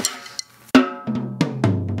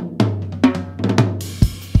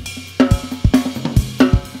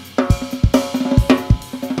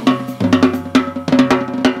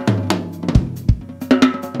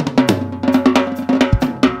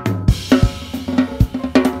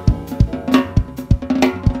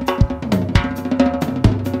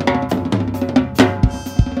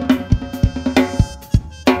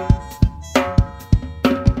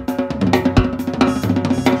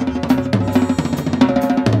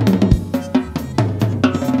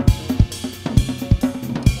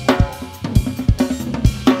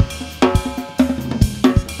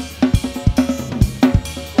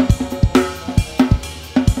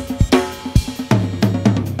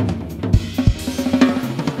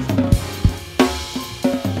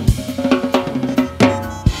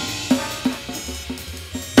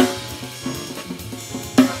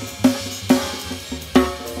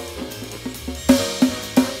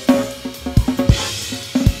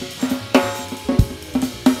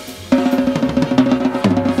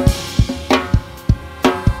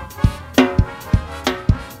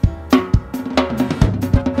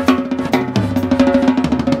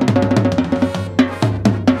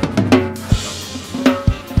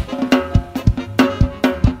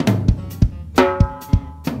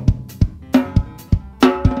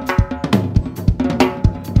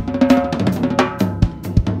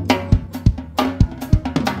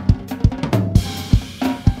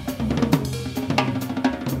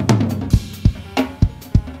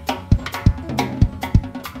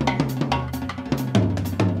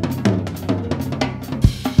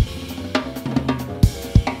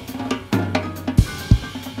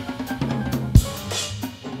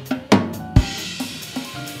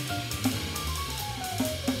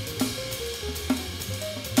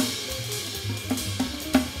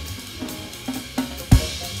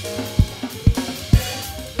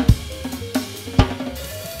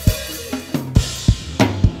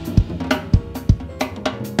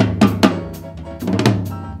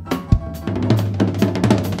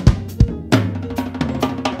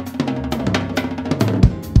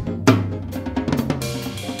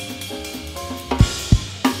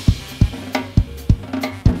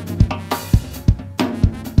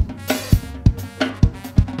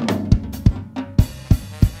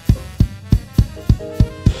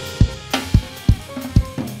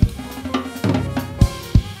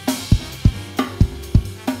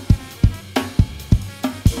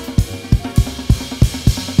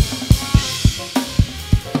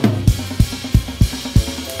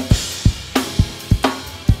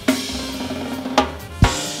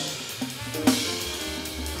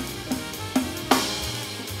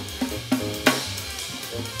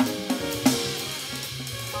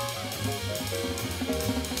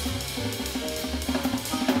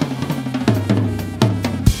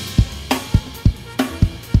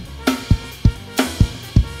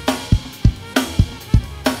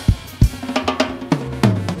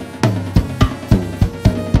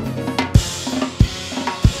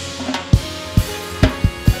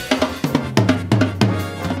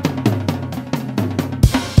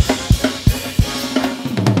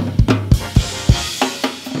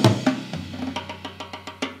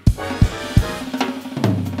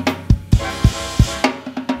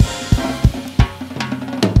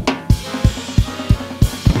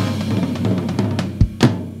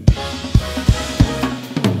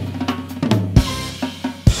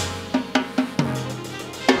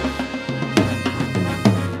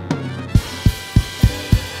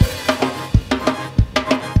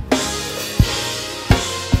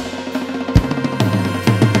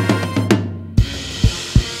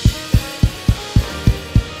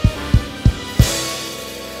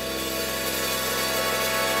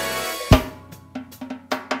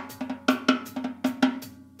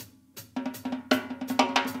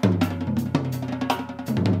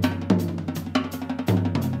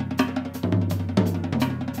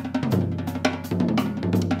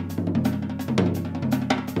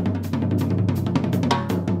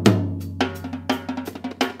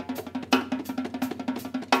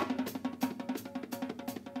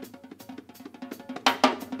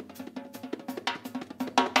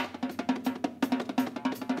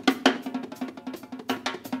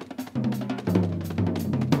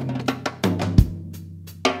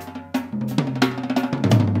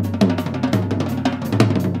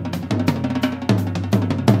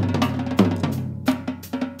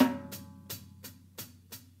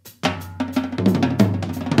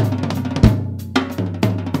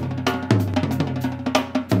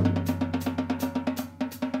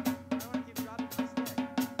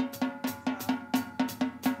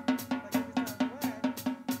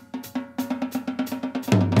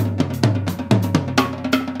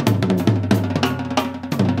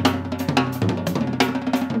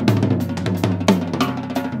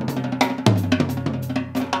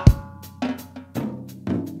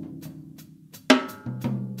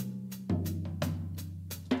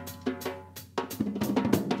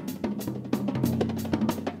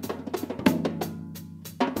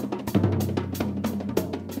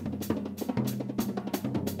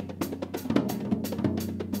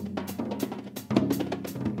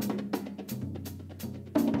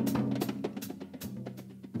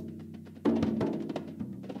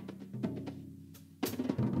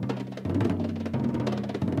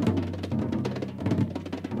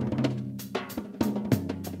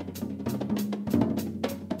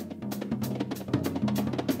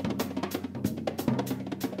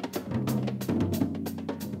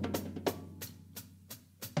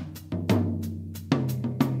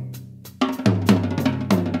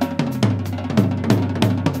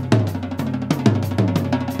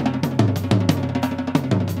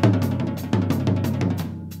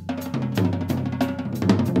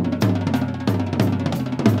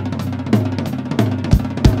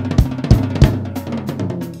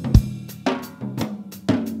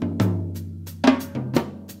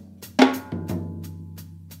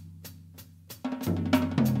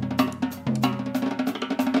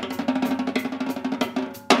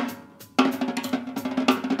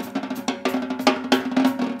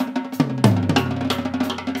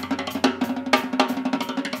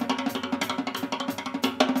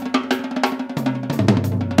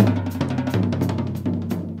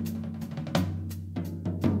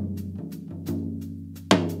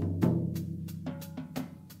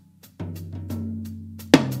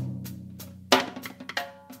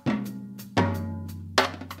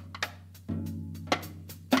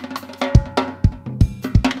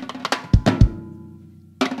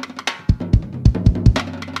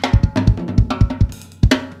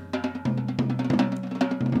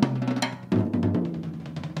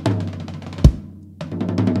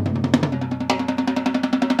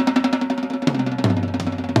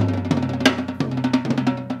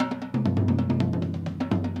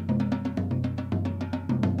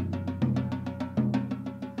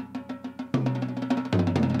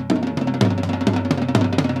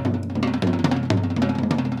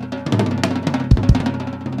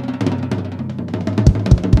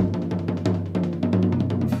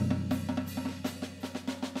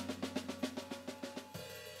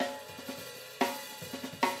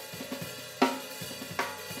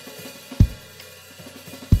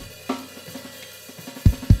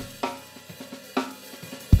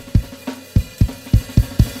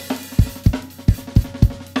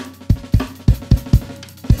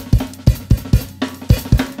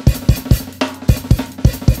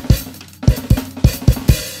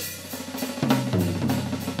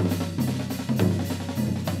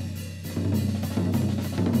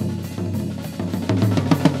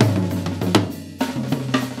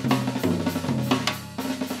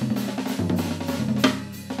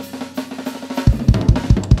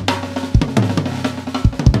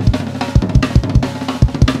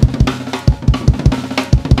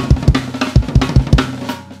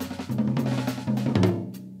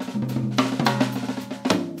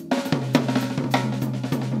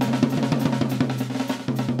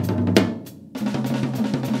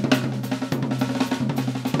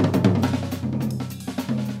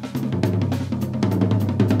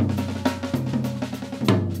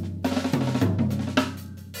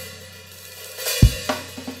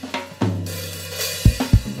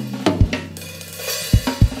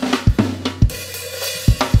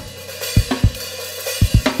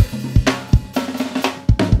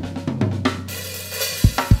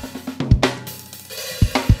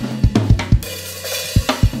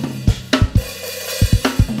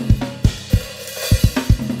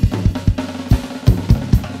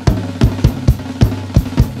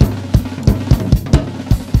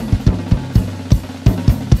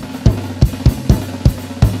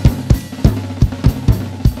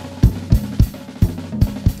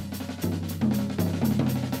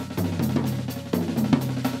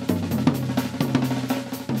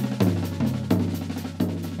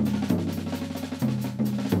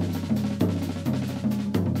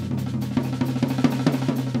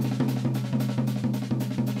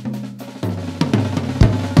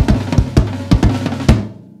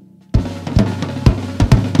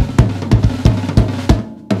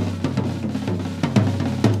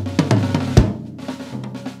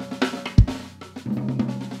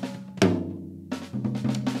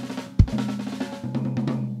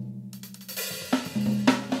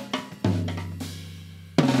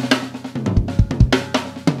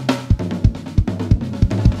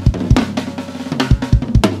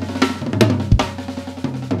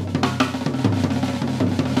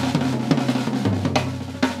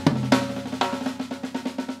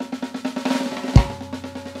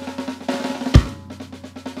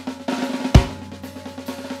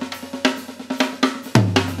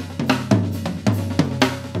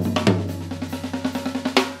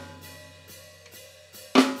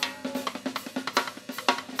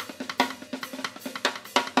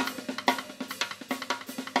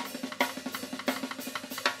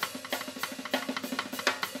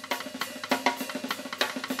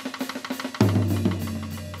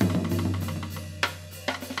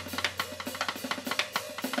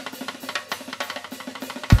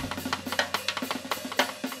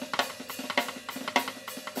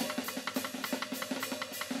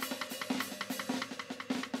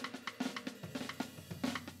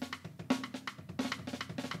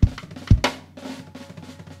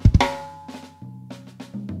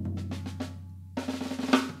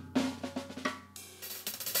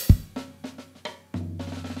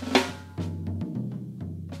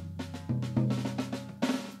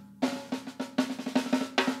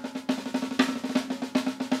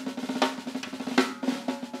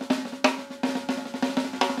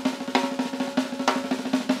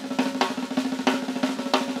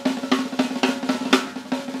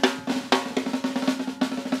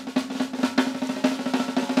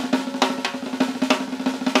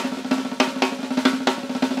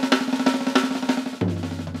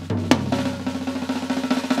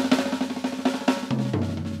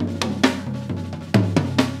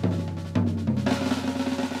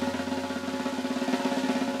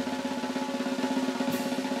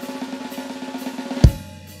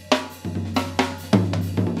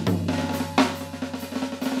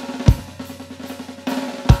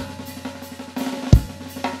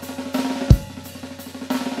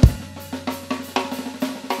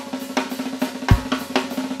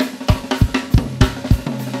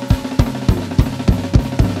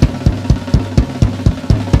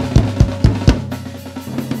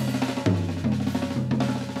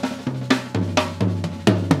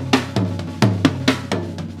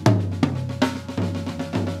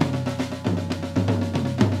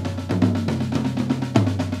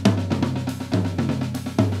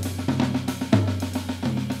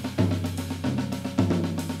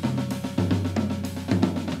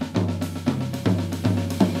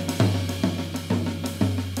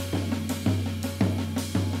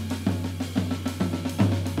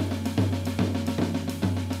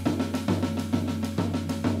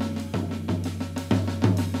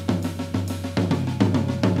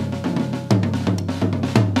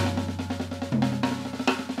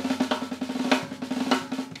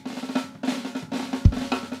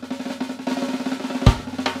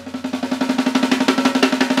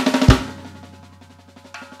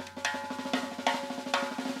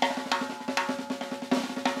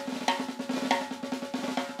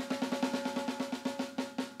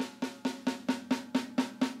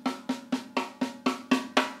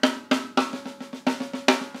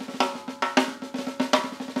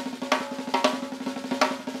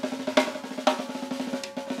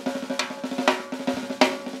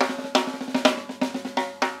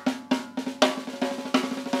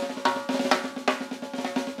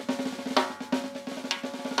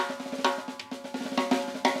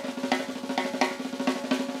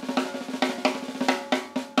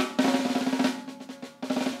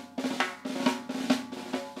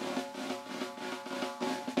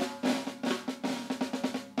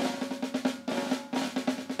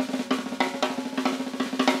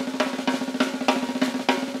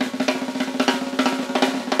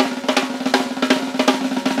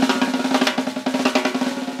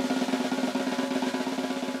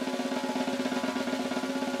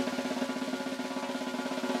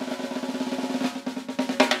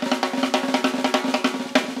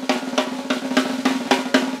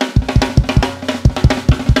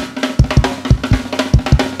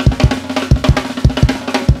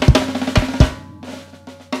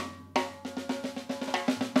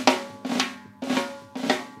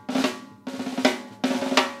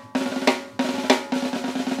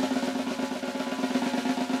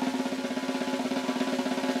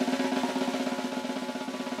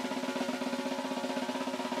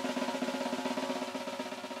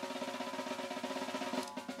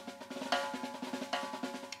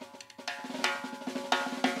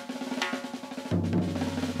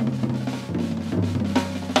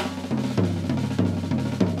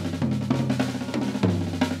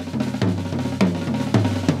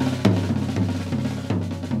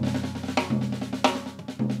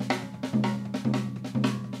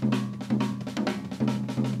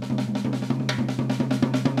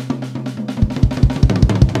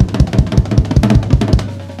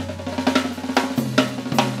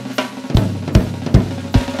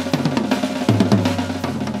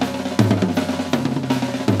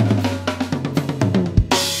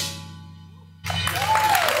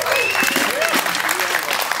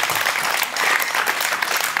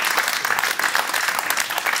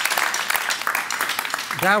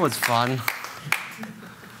 that was fun.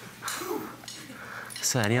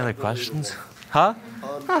 So, any other questions? Huh?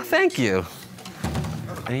 Oh, thank you.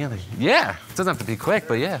 Any other? Yeah. It doesn't have to be quick,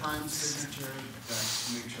 but yeah. Time signature that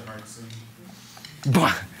makes your heart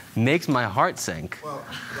sing. Makes my heart sink. Well,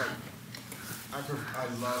 like, I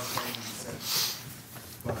love playing the set,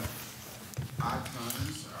 but odd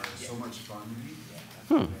times are so much fun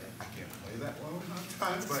to me. I can't play that well in odd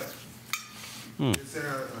times, but is there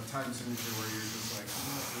a time signature where you're just like,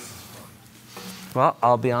 oh, this is fun? Well,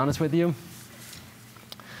 I'll be honest with you.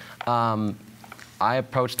 I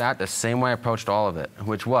approached that the same way I approached all of it,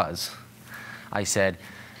 which was, I said,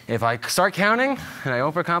 if I start counting and I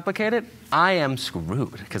overcomplicate it, I am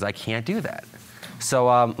screwed because I can't do that.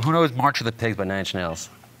 So who knows March of the Pigs by Nine Inch Nails?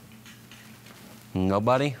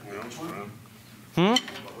 Nobody? What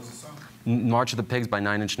was the song? March of the Pigs by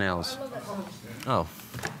Nine Inch Nails. Oh.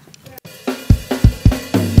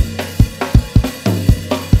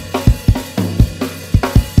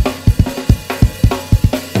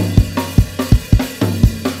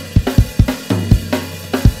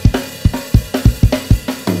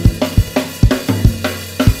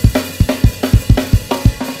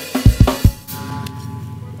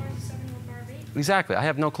 Exactly. I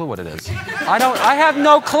have no clue what it is. I have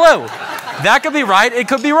no clue. That could be right. It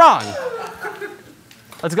could be wrong.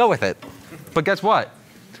 Let's go with it. But guess what?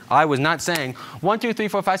 I was not saying 1, 2, 3,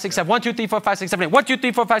 4, 5, 6, 7, 1, 2, 3, 4, 5, 6, 7, 8, 1, 2,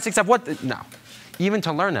 3, 4, 5, 6, 7, what? No. Even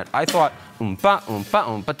to learn it, I thought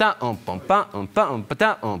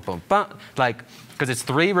like, because it's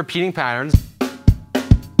 3 repeating patterns.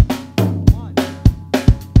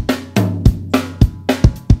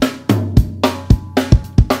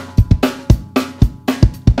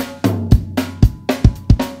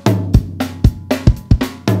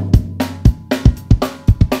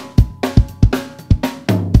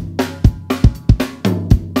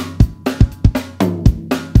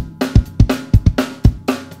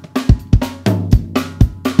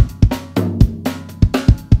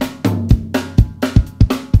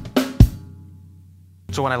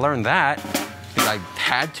 So when I learned that, because I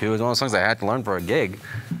had to, it was one of those songs I had to learn for a gig.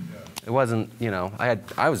 It wasn't, you know,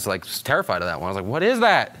 I was like terrified of that one. I was like, what is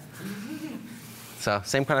that? So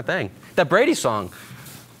same kind of thing. That Brady song,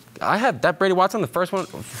 I had that Brady Watson, the first one,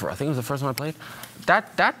 I think it was the first one I played.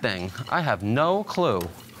 That thing, I have no clue.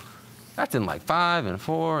 That's in like 5 and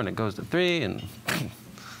 4, and it goes to 3, and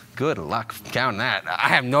good luck counting that. I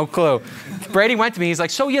have no clue. Brady went to me, he's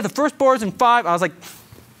like, so yeah, the first bar is in 5. I was like,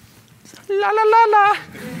 la la la la.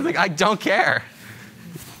 Like, I don't care.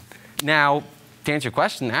 Now, to answer your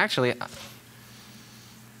question, actually,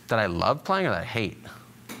 that I love playing or that I hate?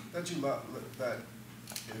 That you love, that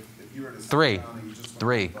if you were to sit 3. down and you just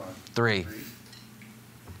 3. want to have fun. 3. 3?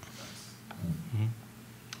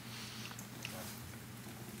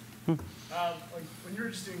 Like when you're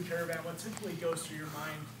just doing Caravan, what typically goes through your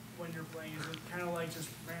mind when you're playing? Is it kind of like just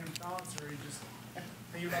random thoughts, or you just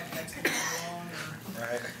thinking about the next thing going on?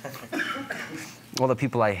 Right. Well, the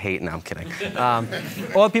people I hate, no, I'm kidding.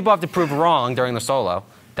 All the people have to prove wrong during the solo,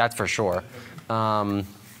 that's for sure. I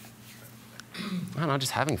don't know,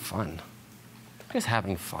 just having fun. Just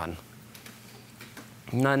having fun.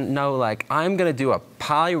 No, like, I'm going to do a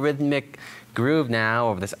polyrhythmic groove now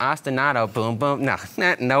over this ostinato, boom, boom. No,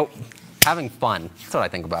 nope. Having fun. That's what I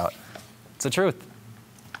think about. It's the truth.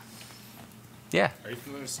 Yeah. Are you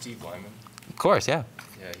familiar with Steve Lyman? Of course, yeah.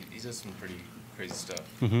 Yeah, he does some pretty crazy stuff.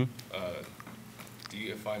 Mm-hmm. Do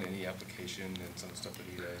you find any application in some stuff that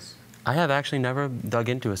he does? I have actually never dug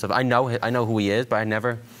into his stuff. I know who he is, but I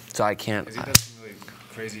never, so I can't. Because he does some really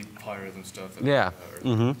crazy polyrhythm stuff. That, Yeah.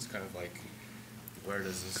 It's kind of like, where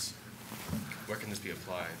can this be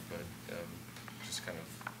applied? But just kind of,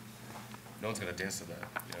 no one's gonna dance to that,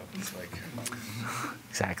 you know? It's like.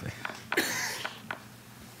 Exactly.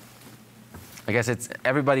 I guess it's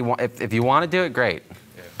everybody. If you want to do it, great.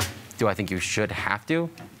 Yeah. Do I think you should have to?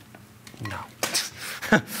 No.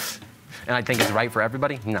 And I think it's right for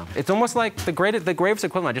everybody? No. It's almost like the gravest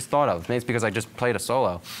equivalent I just thought of. Maybe it's because I just played a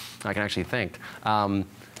solo. I can actually think. When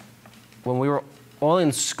we were all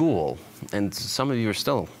in school, and some of you are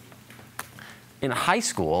still in high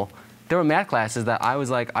school, there were math classes that I was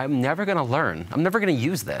like, I'm never going to learn. I'm never going to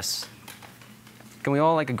use this. Can we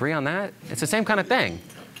all like agree on that? It's the same kind of thing.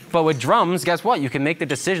 But with drums, guess what? You can make the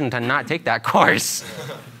decision to not take that course.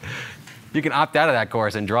 You can opt out of that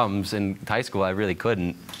course in drums. In high school, I really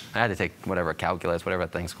couldn't. I had to take whatever calculus, whatever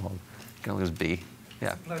that thing's called. Calculus B.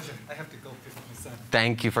 Yeah. It's a pleasure. I have to go 50%.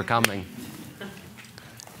 Thank you for coming.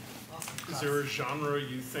 Is there a genre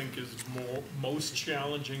you think is most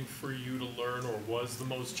challenging for you to learn, or was the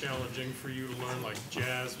most challenging for you to learn, like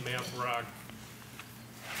jazz, math, rock?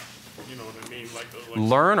 You know what I mean? Like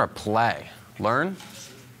Learn or play? Learn?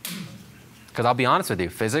 Because I'll be honest with you,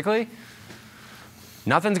 physically,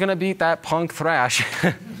 nothing's going to beat that punk thrash.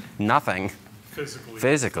 Nothing.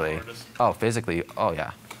 Physically. Oh, physically. Oh,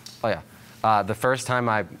 yeah. Oh, yeah. The first time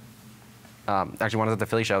I actually when I was at the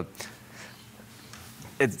Philly show,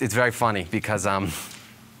 it's very funny because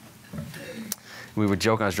we were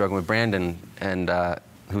joking. I was joking with Brandon, and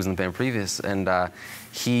who was in the band previous, and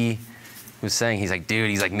he was saying, he's like, dude,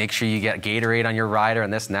 he's like, make sure you get Gatorade on your rider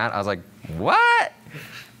and this and that. I was like, what?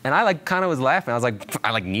 And I like kind of was laughing. I was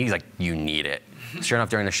like, he's like, you need it. Sure enough,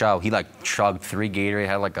 during the show, he like chugged 3 Gatorade,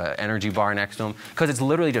 had like an energy bar next to him, because it's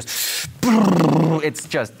literally just,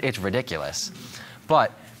 it's ridiculous.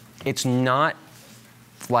 But it's not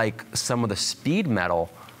like some of the speed metal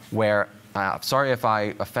where, sorry if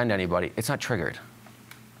I offend anybody, it's not triggered.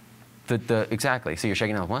 Exactly, so you're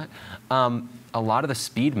shaking out, what? A lot of the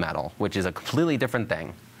speed metal, which is a completely different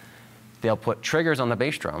thing, they'll put triggers on the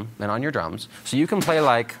bass drum and on your drums, so you can play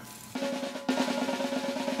like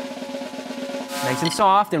nice and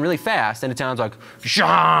soft and really fast, and it sounds like,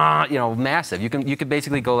 you know, massive. You could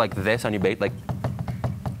basically go like this on your bass, like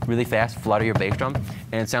really fast, flutter your bass drum,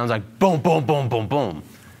 and it sounds like boom, boom, boom, boom, boom.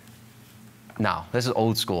 No, this is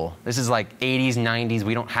old school. This is like 80s, 90s.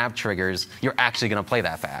 We don't have triggers. You're actually gonna play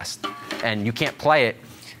that fast, and you can't play it.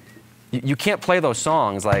 You can't play those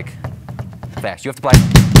songs like fast. You have to play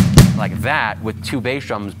like that with 2 bass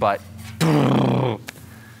drums, but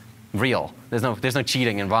real. There's no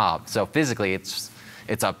cheating involved. So physically, it's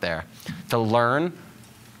up there. To learn,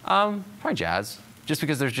 probably jazz, just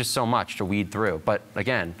because there's just so much to weed through. But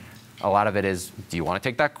again, a lot of it is, do you want to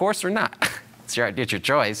take that course or not? It's your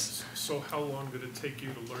choice. So how long did it take you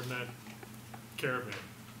to learn that caravan?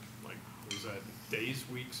 Like, was that days,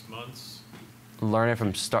 weeks, months? Learn it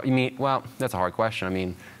from start. You mean, well, that's a hard question. I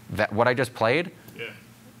mean, what I just played, yeah,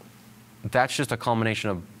 that's just a culmination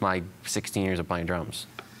of my 16 years of playing drums.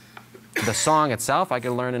 The song itself, I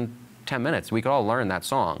could learn in 10 minutes. We could all learn that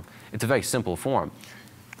song. It's a very simple form.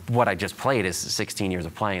 What I just played is 16 years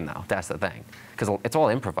of playing, though. That's the thing. Because it's all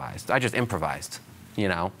improvised. I just improvised, you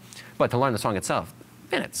know? But to learn the song itself,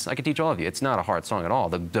 minutes. I could teach all of you. It's not a hard song at all.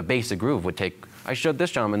 The basic groove would take, I showed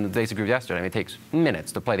this gentleman the basic groove yesterday. I mean, it takes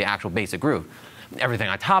minutes to play the actual basic groove. Everything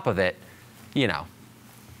on top of it, you know,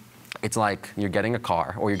 it's like you're getting a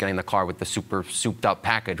car, or you're getting the car with the super souped up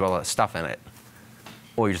package with all that stuff in it.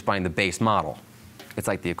 Or you're just buying the base model. It's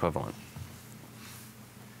like the equivalent.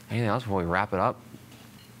 Anything else before we wrap it up?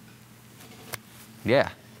 Yeah.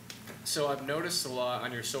 So I've noticed a lot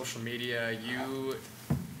on your social media, you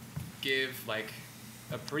give like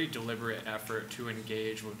a pretty deliberate effort to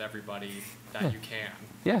engage with everybody that you can.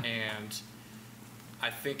 Yeah. And I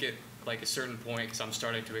think at like a certain point, because I'm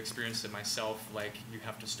starting to experience it myself, like you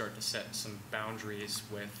have to start to set some boundaries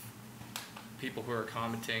with people who are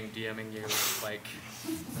commenting, DMing you, like,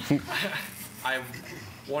 I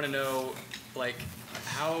want to know, like,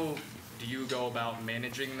 how do you go about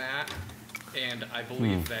managing that? And I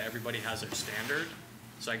believe that everybody has their standard,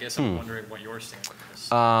 so I guess I'm wondering what your standard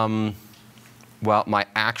is. Well, my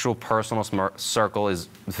actual personal circle is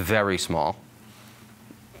very small.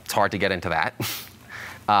 It's hard to get into that.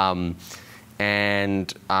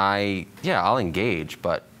 And I'll engage,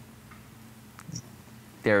 but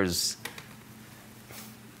there's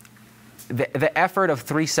the effort of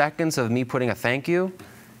 3 seconds of me putting a thank you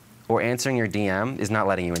or answering your DM is not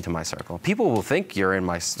letting you into my circle. People will think you're in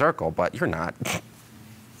my circle, but you're not.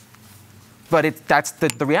 But that's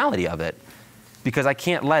the reality of it, because I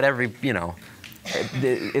can't let it's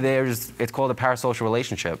called a parasocial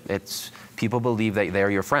relationship. It's people believe that they're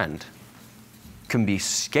your friend. Can be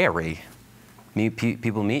scary.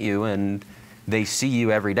 People meet you and they see you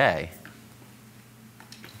every day.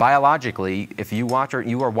 Biologically, if you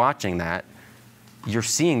are watching that, you're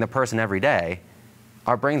seeing the person every day.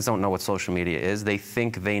 Our brains don't know what social media is. They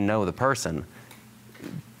think they know the person.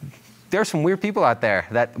 There's some weird people out there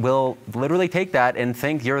that will literally take that and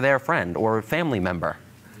think you're their friend or family member.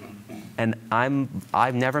 And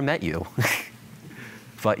I've never met you.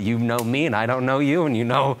 But you know me and I don't know you, and you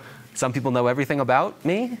know some people know everything about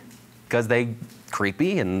me because they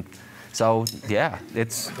creepy, and so yeah,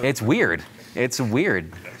 it's weird. It's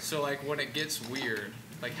weird. So like when it gets weird,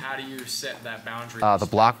 like how do you set that boundary? The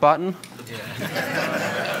block button? Yeah.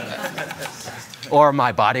 Or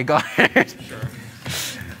my bodyguard. Sure.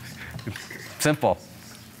 Simple.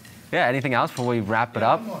 Yeah, anything else before we wrap it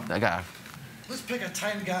up? Let's pick a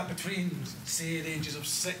time gap between, say, the ages of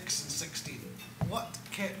 6 and 16. What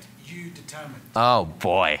kept you determined? Oh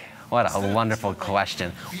boy, what a wonderful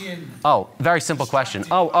question. Oh, very simple question.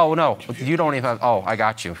 Oh no, you don't even have, I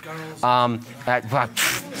got you.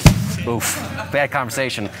 Oof, bad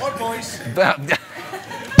conversation. What boys?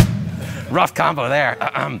 Rough combo there.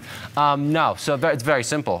 No, so it's very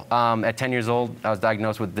simple. At 10 years old, I was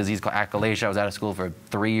diagnosed with a disease called achalasia. I was out of school for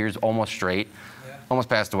 3 years, almost straight. Yeah. Almost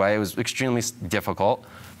passed away. It was extremely difficult.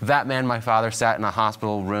 That man, my father, sat in a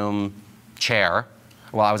hospital room chair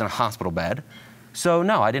while I was in a hospital bed. So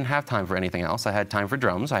no, I didn't have time for anything else. I had time for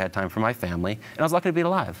drums. I had time for my family. And I was lucky to be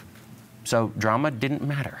alive. So drama didn't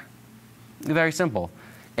matter. Very simple.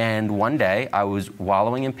 And one day, I was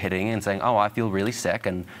wallowing in pitting and saying, oh, I feel really sick.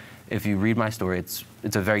 And if you read my story, it's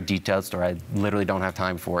a very detailed story. I literally don't have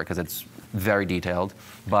time for it because it's very detailed.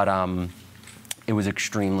 But it was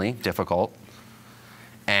extremely difficult.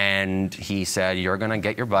 And he said, you're going to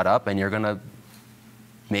get your butt up and you're going to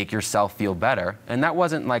make yourself feel better. And that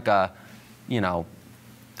wasn't like a, you know,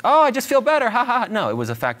 oh, I just feel better, ha ha. No, it was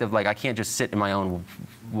a fact of like, I can't just sit in my own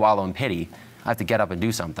wallow in pity. I have to get up and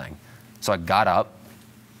do something. So I got up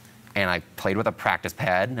and I played with a practice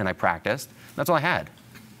pad and I practiced. That's all I had.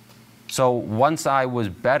 So once I was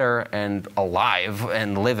better and alive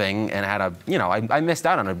and living and had a, you know, I missed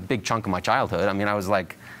out on a big chunk of my childhood. I mean, I was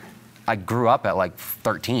like, I grew up at like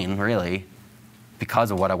 13, really,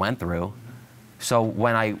 because of what I went through. So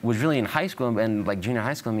when I was really in high school and like junior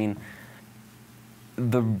high school, I mean,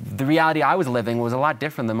 the reality I was living was a lot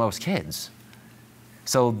different than most kids.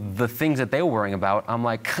 So the things that they were worrying about, I'm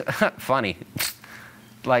like, funny.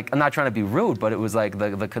 Like, I'm not trying to be rude, but it was like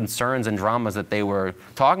the concerns and dramas that they were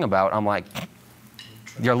talking about, I'm like,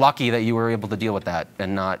 you're lucky that you were able to deal with that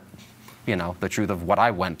and not, you know, the truth of what I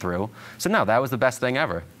went through. So no, that was the best thing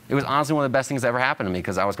ever. It was honestly one of the best things that ever happened to me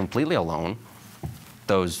because I was completely alone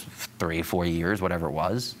those 3, 4 years, whatever it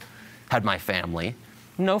was. Had my family,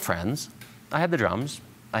 no friends. I had the drums,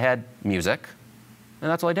 I had music,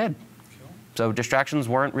 and that's all I did. Cool. So distractions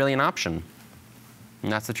weren't really an option.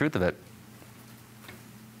 And that's the truth of it.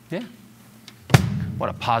 Yeah. What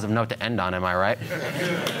a positive note to end on, am I right?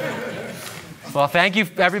 Well, thank you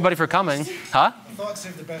everybody for coming. Huh? I thought I'd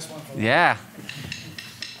save the best one for yeah.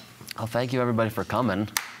 Well, thank you everybody for coming.